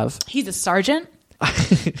does have. He's a sergeant?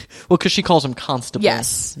 Well, because she calls him constable.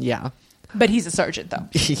 Yes. Yeah. But he's a sergeant, though.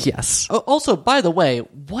 Yes. Also, by the way,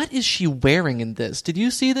 what is she wearing in this? Did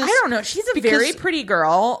you see this? I don't know. She's a very pretty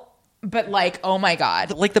girl, but, like, oh my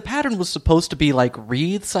God. Like, the pattern was supposed to be, like,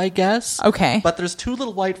 wreaths, I guess. Okay. But there's two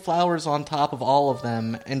little white flowers on top of all of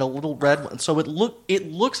them, and a little red one. So it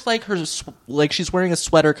looks like she's wearing a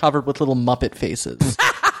sweater covered with little Muppet faces.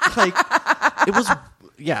 Like,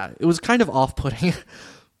 it was kind of off-putting.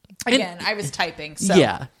 Again, I was typing, so.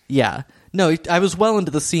 Yeah. No, I was well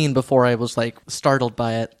into the scene before I was, like, startled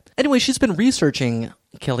by it. Anyway, she's been researching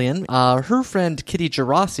Killian. Her friend Kitty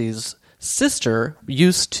Gerassi's sister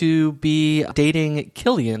used to be dating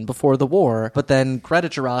Killian before the war, but then Greta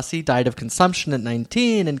Gerasi died of consumption at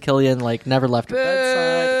 19, and Killian, like, never left her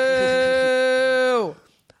bedside.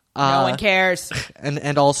 No one cares.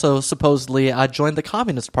 And also supposedly joined the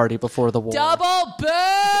Communist Party before the war. Double boo!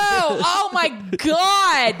 Oh my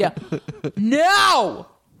God! No!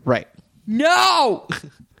 Right. No!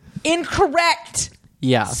 Incorrect!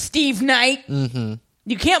 Yeah. Steve Knight. Mm-hmm.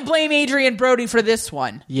 You can't blame Adrian Brody for this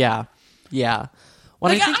one. Yeah.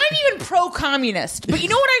 I'm even pro-communist, but you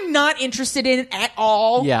know what I'm not interested in at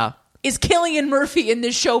all? Yeah. Is Cillian Murphy in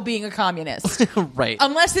this show being a communist. Right.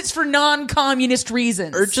 Unless it's for non-communist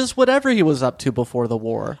reasons. Or just whatever he was up to before the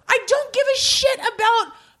war. I don't give a shit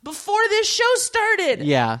about before this show started.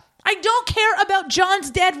 Yeah. I don't care about John's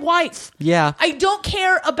dead wife. Yeah. I don't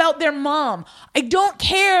care about their mom. I don't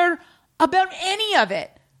care about any of it.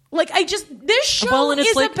 Like, this show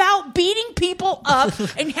is like, about beating people up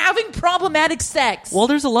and having problematic sex. Well,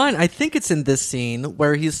 there's a line, I think it's in this scene,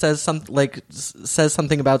 where he says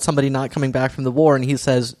something about somebody not coming back from the war, and he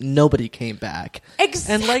says, nobody came back.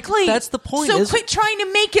 Exactly. And, like, that's the point. So quit trying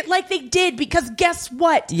to make it like they did, because guess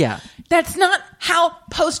what? Yeah. That's not how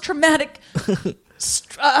post-traumatic...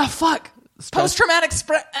 Post-traumatic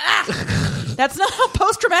that's not how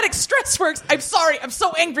post-traumatic stress works. I'm sorry. I'm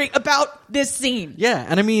so angry about this scene. Yeah,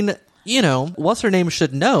 and I mean, you know, What's-Her-Name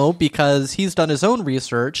should know because he's done his own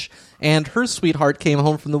research, and her sweetheart came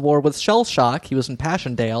home from the war with shell shock. He was in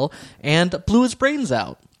Passchendaele and blew his brains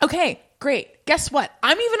out. Okay, great. Guess what?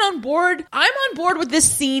 I'm even on board. I'm on board with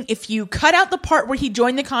this scene if you cut out the part where he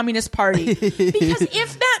joined the Communist Party. Because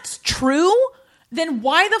if that's true, then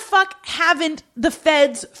why the fuck haven't the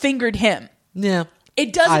feds fingered him? Yeah.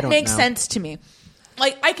 It doesn't make sense to me.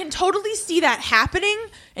 Like, I can totally see that happening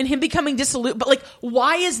and him becoming dissolute, but, like,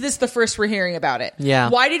 why is this the first we're hearing about it? Yeah.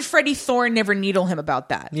 Why did Freddie Thorne never needle him about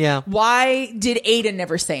that? Yeah. Why did Ada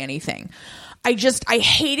never say anything? I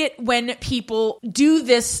hate it when people do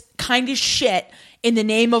this kind of shit in the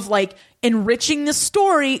name of, like, enriching the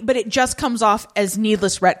story, but it just comes off as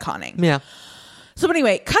needless retconning. Yeah. So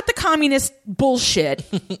anyway, cut the communist bullshit.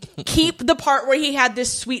 Keep the part where he had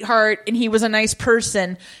this sweetheart and he was a nice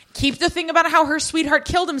person. Keep the thing about how her sweetheart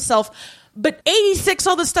killed himself. But 86,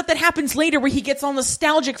 all the stuff that happens later where he gets all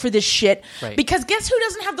nostalgic for this shit. Right. Because guess who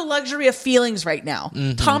doesn't have the luxury of feelings right now?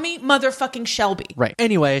 Mm-hmm. Tommy motherfucking Shelby. Right.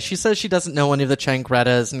 Anyway, she says she doesn't know any of the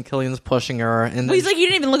Changrettas, and Killian's pushing her. And well, he's like, you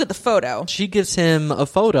didn't even look at the photo. She gives him a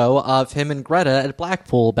photo of him and Greta at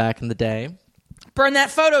Blackpool back in the day. burn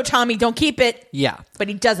that photo, Tommy. Don't keep it. Yeah. But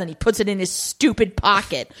he doesn't. He puts it in his stupid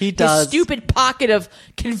pocket. He does. His stupid pocket of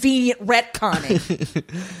convenient retconning.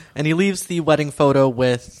 And he leaves the wedding photo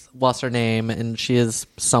with what's her name, and she is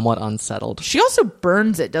somewhat unsettled. She also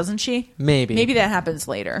burns it, doesn't she? Maybe. Maybe that happens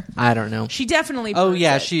later. I don't know. She definitely burns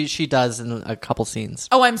it. She does in a couple scenes.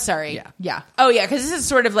 Oh, I'm sorry. Yeah. Oh, yeah, because this is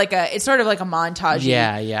sort of like a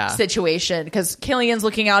montage situation. Because Killian's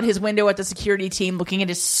looking out his window at the security team, looking at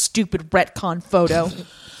his stupid retcon photo.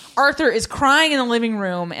 Arthur is crying in the living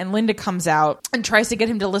room, and Linda comes out and tries to get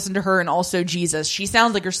him to listen to her and also Jesus. She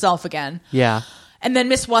sounds like herself again. Yeah. And then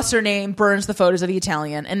Miss What's-Her-Name burns the photos of the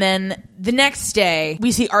Italian. And then the next day,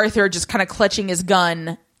 we see Arthur just kind of clutching his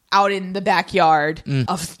gun out in the backyard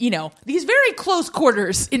of, these very close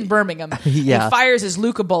quarters in Birmingham. Yeah. He fires his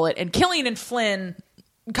Luca bullet, and Killian and Flynn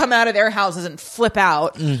come out of their houses and flip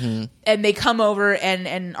out. Mm-hmm. And they come over,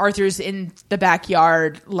 and Arthur's in the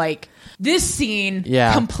backyard, like... This scene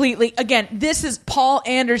completely... Again, this is Paul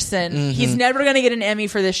Anderson. Mm-hmm. He's never going to get an Emmy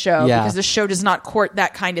for this show because the show does not court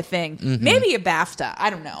that kind of thing. Mm-hmm. Maybe a BAFTA.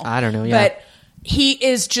 I don't know, yeah. But he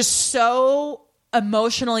is just so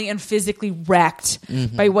emotionally and physically wrecked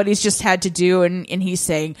by what he's just had to do. And he's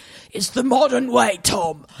saying, it's the modern way,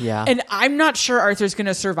 Tom. Yeah. And I'm not sure Arthur's going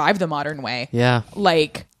to survive the modern way. Yeah.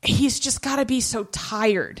 Like, he's just got to be so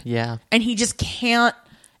tired. Yeah. And he just can't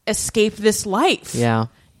escape this life. Yeah.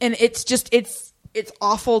 And it's just, it's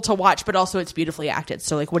awful to watch, but also it's beautifully acted.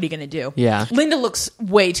 So, like, what are you going to do? Yeah. Linda looks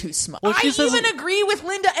way too smug. Well, I even agree with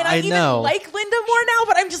Linda, and I even like Linda more now,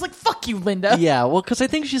 but I'm just like, fuck you, Linda. Yeah, well, because I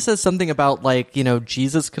think she says something about, like,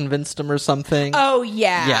 Jesus convinced him or something. Oh,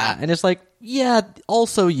 yeah. Yeah, and it's like, yeah,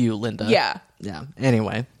 also you, Linda. Yeah. Yeah,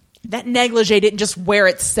 anyway. That negligee didn't just wear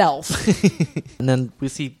itself. And then we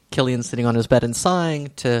see Killian sitting on his bed and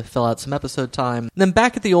sighing to fill out some episode time. And then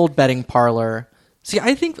back at the old betting parlor... See,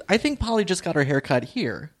 I think Polly just got her hair cut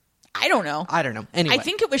here. I don't know. Anyway. I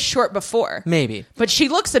think it was short before. Maybe. But she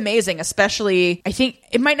looks amazing, especially, I think,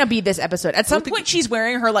 it might not be this episode. At some point, she's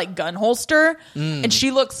wearing her, like, gun holster, and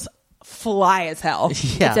she looks fly as hell.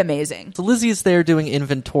 Yeah. It's amazing. So Lizzie's there doing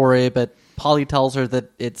inventory, but Polly tells her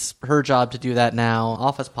that it's her job to do that now.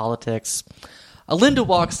 Office politics. Linda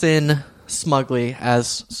walks in... smugly,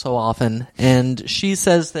 as so often, and she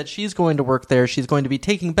says that she's going to work there. She's going to be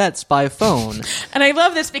taking bets by phone. And I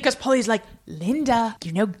love this because Polly's like, Linda,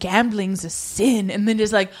 gambling's a sin. And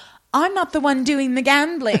Linda's like, I'm not the one doing the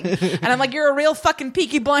gambling. And I'm like, you're a real fucking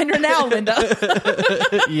Peaky Blinder now, Linda.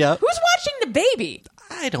 Yep. Who's watching the baby?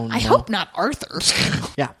 I don't know. I hope not Arthur.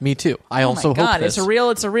 Yeah, me too. I also hope this.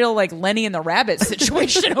 It's a real like Lenny and the Rabbit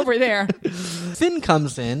situation over there. Finn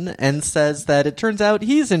comes in and says that it turns out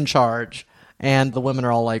he's in charge. And the women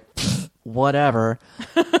are all like, whatever.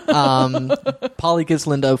 Polly gives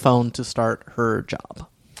Linda a phone to start her job.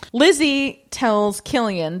 Lizzie tells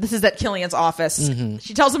Killian, this is at Killian's office,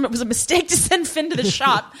 she tells him it was a mistake to send Finn to the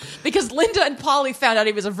shop because Linda and Polly found out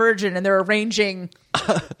he was a virgin and they're arranging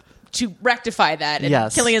to rectify that.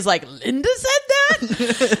 And Killian's like, Linda said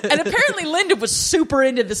that? And apparently Linda was super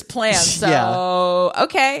into this plan. So,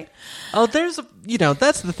 okay. Oh, that's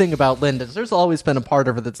the thing about Linda. There's always been a part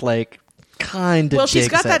of her that's like, kind of well, she's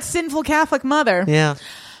got that sinful Catholic mother. Yeah.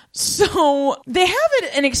 So they have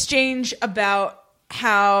an exchange about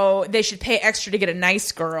how they should pay extra to get a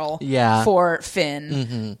nice girl for Finn.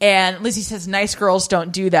 Mm-hmm. And Lizzie says, nice girls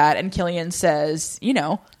don't do that. And Killian says,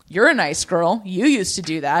 you're a nice girl. You used to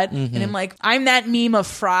do that. Mm-hmm. And I'm like, I'm that meme of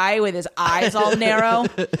Fry with his eyes all narrow.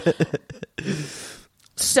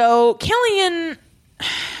 So Killian...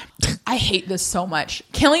 I hate this so much.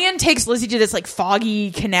 Killian takes Lizzie to this like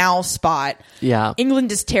foggy canal spot. Yeah.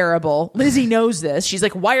 England is terrible. Lizzie knows this. She's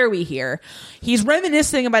like, why are we here? He's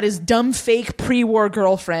reminiscing about his dumb fake pre-war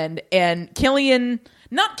girlfriend, and Killian...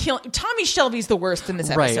 Tommy Shelby's the worst in this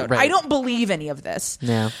episode. Right. I don't believe any of this.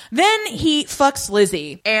 Yeah. Then he fucks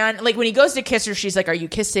Lizzie. And like when he goes to kiss her, she's like, are you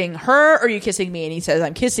kissing her or are you kissing me? And he says,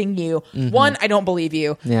 I'm kissing you. Mm-hmm. 1, I don't believe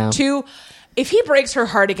you. Yeah. 2, if he breaks her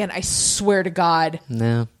heart again, I swear to God.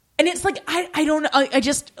 No. And it's like, I don't know. I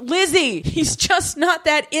just, Lizzie, he's just not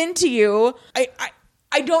that into you.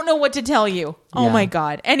 I don't know what to tell you. Oh my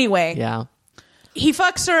God. Anyway. Yeah. He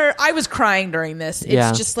fucks her. I was crying during this.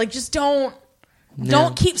 It's just like, just don't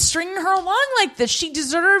keep stringing her along like this. She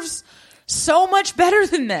deserves so much better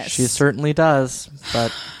than this. She certainly does,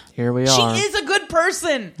 but here we are. She is a good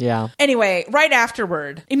person. Yeah. Anyway,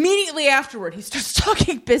 immediately afterward, he starts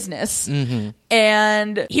talking business. Mm-hmm.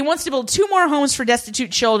 And he wants to build 2 more homes for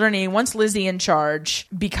destitute children, and he wants Lizzie in charge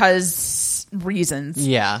because reasons.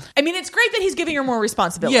 Yeah. I mean, it's great that he's giving her more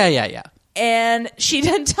responsibility. Yeah. And she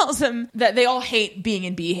then tells him that they all hate being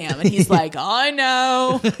in Beeham. And he's like, I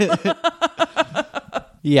know.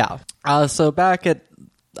 Yeah. So back at,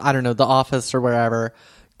 I don't know, the office or wherever,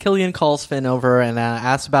 Killian calls Finn over and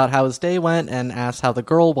asks about how his day went and asks how the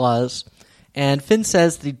girl was. And Finn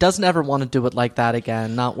says that he doesn't ever want to do it like that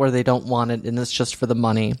again, not where they don't want it, and it's just for the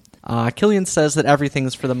money. Killian says that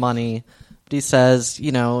everything's for the money, but he says,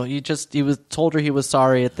 he was told her he was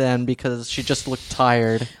sorry at the end because she just looked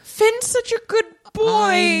tired. Finn's such a good boy.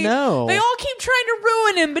 I know. They all keep trying to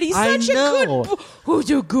ruin him, but he's such a good boy.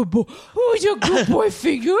 Who's a good boy? Who's a good boy?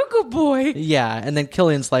 Finn, you're a good boy. Yeah, and then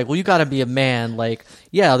Killian's like, well, you gotta be a man. Like,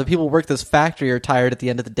 yeah, the people who work this factory are tired at the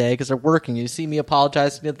end of the day because they're working. You see me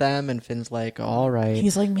apologizing to them? And Finn's like, all right.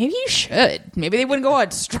 He's like, maybe you should. Maybe they wouldn't go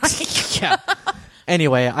on strike. Yeah.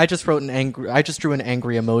 Anyway, I just drew an angry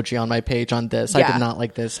emoji on my page on this. Yeah. I did not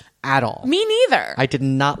like this at all. Me neither. I did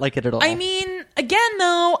not like it at all. I mean, again,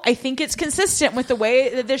 though, I think it's consistent with the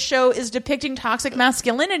way that this show is depicting toxic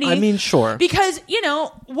masculinity. I mean, sure. Because,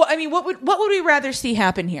 what would we rather see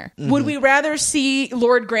happen here? Mm-hmm. Would we rather see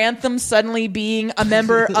Lord Grantham suddenly being a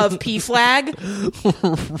member of P-Flag?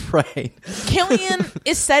 Right. Killian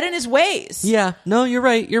is set in his ways. Yeah. No, you're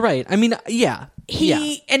right. I mean, yeah.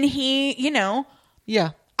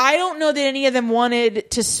 Yeah. I don't know that any of them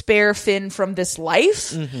wanted to spare Finn from this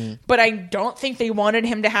life, but I don't think they wanted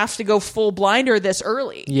him to have to go full blinder this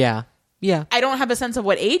early. Yeah. Yeah. I don't have a sense of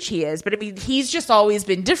what age he is, but I mean, he's just always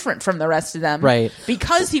been different from the rest of them. Right.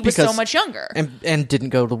 Because he was so much younger. And didn't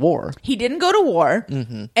go to war. He didn't go to war.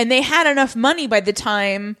 Mm-hmm. And they had enough money by the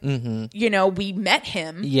time, we met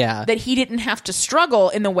him. Yeah. That he didn't have to struggle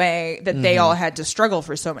in the way that they all had to struggle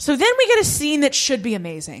for so much. So then we get a scene that should be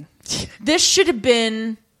amazing. This should have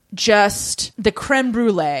been just the creme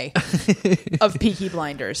brulee of Peaky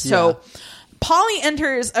Blinders. So Polly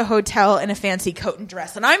enters a hotel in a fancy coat and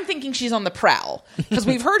dress, and I'm thinking she's on the prowl because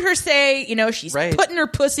we've heard her say, she's putting her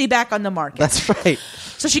pussy back on the market. That's right.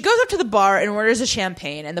 So she goes up to the bar and orders a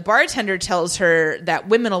champagne, and the bartender tells her that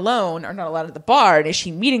women alone are not allowed at the bar, and is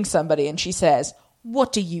she meeting somebody? And she says,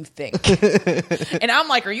 what do you think? And I'm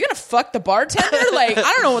like, are you going to fuck the bartender? Like, I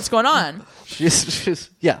don't know what's going on.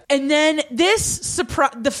 Yeah. And then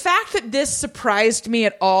the fact that this surprised me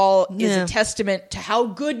at all is a testament to how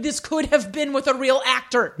good this could have been with a real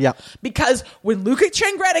actor. Yeah. Because when Luca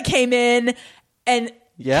Changretta came in and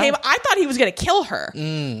I thought he was going to kill her.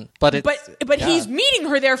 But he's meeting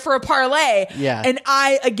her there for a parlay. Yeah. And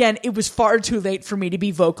it was far too late for me to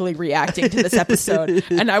be vocally reacting to this episode.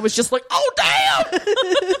 And I was just like, oh, damn!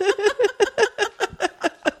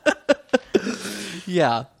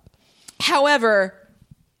 Yeah. However,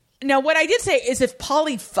 now what I did say is if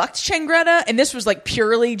Polly fucked Changretta and this was like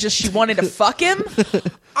purely just she wanted to fuck him,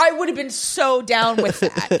 I would have been so down with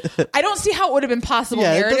that. I don't see how it would have been possible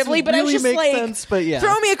narratively, but I was just like, sense, throw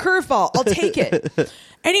me a curveball. I'll take it.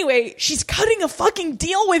 Anyway, she's cutting a fucking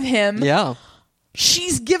deal with him. Yeah.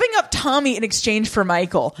 She's giving up Tommy in exchange for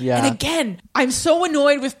Michael. Yeah. And again, I'm so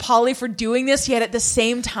annoyed with Polly for doing this, yet at the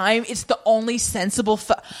same time, it's the only sensible...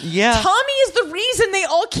 Yeah. Tommy is the reason they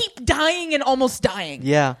all keep dying and almost dying.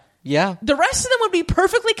 Yeah. Yeah. The rest of them would be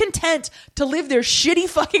perfectly content to live their shitty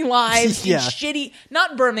fucking lives in shitty...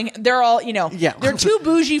 Not Birmingham. They're all, they're too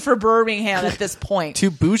bougie for Birmingham at this point.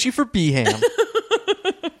 Too bougie for Beeham.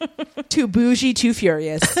 Too bougie, too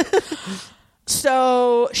furious.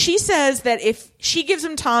 So she says that if she gives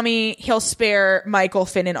him Tommy, he'll spare Michael,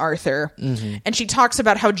 Finn, and Arthur. Mm-hmm. And she talks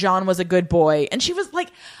about how John was a good boy. And she was like,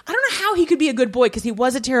 I don't know how he could be a good boy because he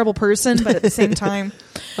was a terrible person, but at the same time...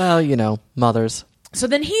 Well, mothers. So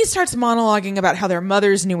then he starts monologuing about how their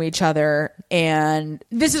mothers knew each other. And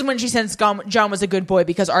this is when she says John was a good boy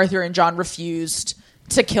because Arthur and John refused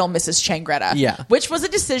to kill Mrs. Changretta. Yeah. Which was a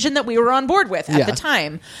decision that we were on board with at the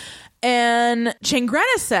time. And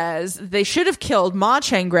Changretta says they should have killed Ma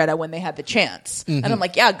Changretta when they had the chance. Mm-hmm. And I'm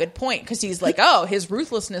like, yeah, good point. Because he's like, oh, his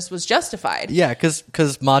ruthlessness was justified. Yeah,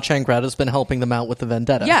 because Ma Changretta's been helping them out with the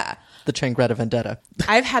vendetta. Yeah. The Changretta vendetta.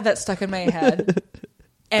 I've had that stuck in my head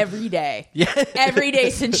every day. Yeah. Every day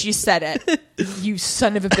since you said it. You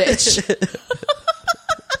son of a bitch.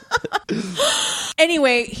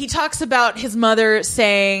 Anyway, he talks about his mother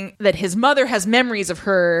saying that his mother has memories of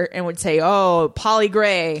her and would say, oh, Polly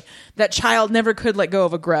Gray, that child never could let go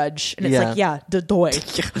of a grudge. And it's like, doy.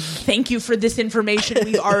 Thank you for this information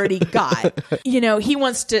we've already got. He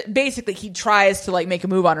wants to, basically, he tries to make a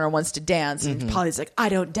move on her and wants to dance. And Polly's like, I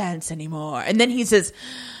don't dance anymore. And then he says,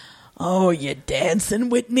 oh, you're dancing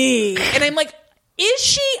with me. And I'm like, is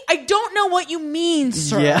she? I don't know what you mean,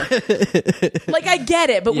 sir. Yeah. I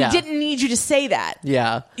get it, but we didn't need you to say that.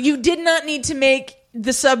 Yeah. You did not need to make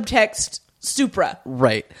the subtext Supra.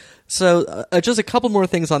 Right. So, just a couple more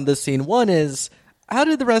things on this scene. One is, how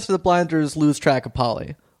did the rest of the Blinders lose track of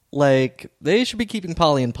Polly? Like, they should be keeping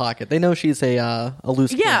Polly in pocket. They know she's a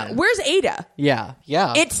loose Yeah, cannon. where's Ada? Yeah.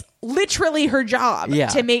 It's literally her job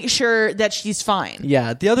to make sure that she's fine.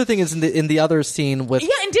 Yeah. The other thing is in the other scene with... Yeah,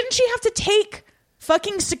 and didn't she have to take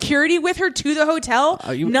fucking security with her to the hotel?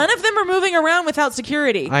 None of them are moving around without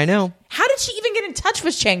security. I know. How did she even get in touch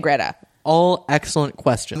with Changreta? All excellent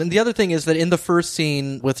questions. And the other thing is that in the first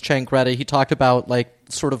scene with Changreta, he talked about like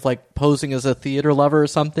sort of like posing as a theater lover or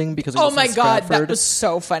something because he was my in god, Stratford. that was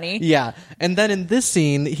so funny. Yeah. And then in this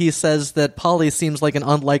scene, he says that Polly seems like an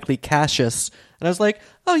unlikely Cassius. And I was like,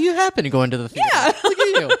 oh, you happen to go into the theater. Yeah. Look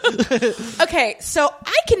at you. Okay, so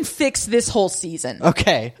I can fix this whole season.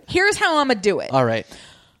 Okay. Here's how I'm going to do it. All right.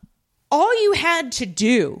 All you had to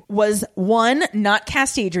do was, one, not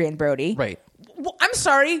cast Adrian Brody. Right. I'm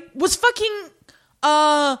sorry, was fucking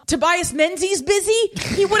Tobias Menzies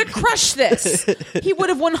busy? He would have crushed this. He would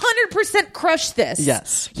have 100% crushed this.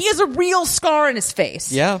 Yes. He has a real scar on his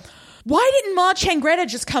face. Yeah. Why didn't Ma Changreta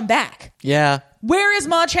just come back? Yeah. Where is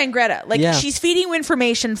Ma Changreta? Like, Yeah. she's feeding you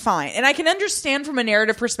information, fine. And I can understand from a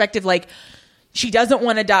narrative perspective, like, she doesn't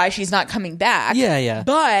want to die, she's not coming back. Yeah.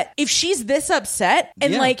 But if she's this upset,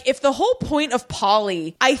 and like, if the whole point of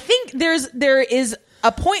Polly, I think there is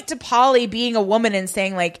a point to Polly being a woman and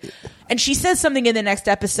saying like, and she says something in the next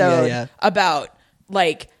episode about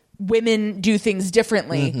like women do things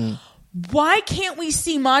differently. Mm-hmm. Why can't we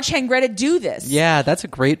see Ma Changreta do this? Yeah, that's a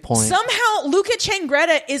great point. Somehow Luca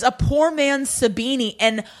Changreta is a poor man's Sabini,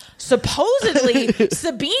 and supposedly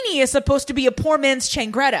Sabini is supposed to be a poor man's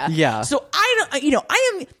Changreta. Yeah. So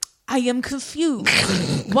I am confused.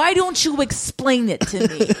 Why don't you explain it to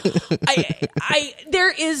me?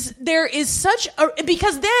 There is such a,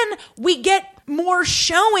 because then we get more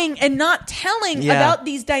showing and not telling about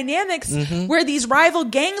these dynamics where these rival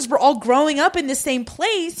gangs were all growing up in the same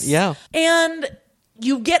place. Yeah. And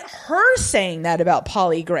you get her saying that about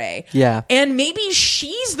Polly Gray. Yeah. And maybe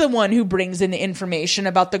she's the one who brings in the information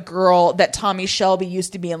about the girl that Tommy Shelby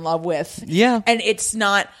used to be in love with. Yeah. And it's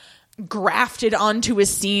not grafted onto a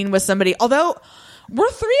scene with somebody. Although we're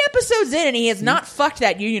 3 episodes in and he has not fucked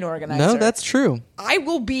that union organizer. No, that's true. I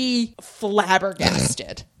will be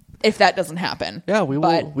flabbergasted if that doesn't happen. Yeah, we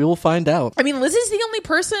will find out. I mean, Liz is the only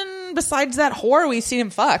person besides that whore we've seen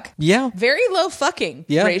him fuck. Yeah. Very low fucking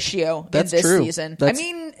ratio that's in this true. season. I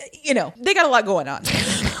mean, they got a lot going on.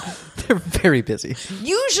 They're very busy.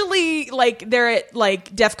 Usually, like, they're at,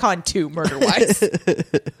 like, DEFCON 2 murder-wise.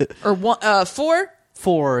 Or 4?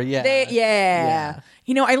 4, yeah. Yeah.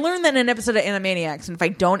 I learned that in an episode of Animaniacs, and if I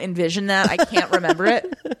don't envision that, I can't remember it.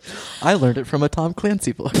 I learned it from a Tom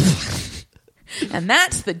Clancy book. And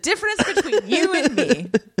that's the difference between you and me.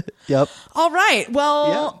 Yep. All right.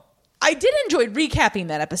 Well, I did enjoy recapping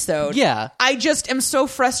that episode. Yeah. I just am so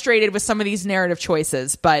frustrated with some of these narrative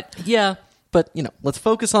choices, but... Yeah. But, let's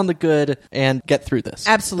focus on the good and get through this.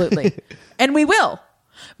 Absolutely. And we will.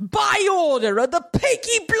 By order of the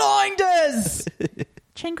Peaky Blinders!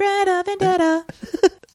 Changreta Vendetta.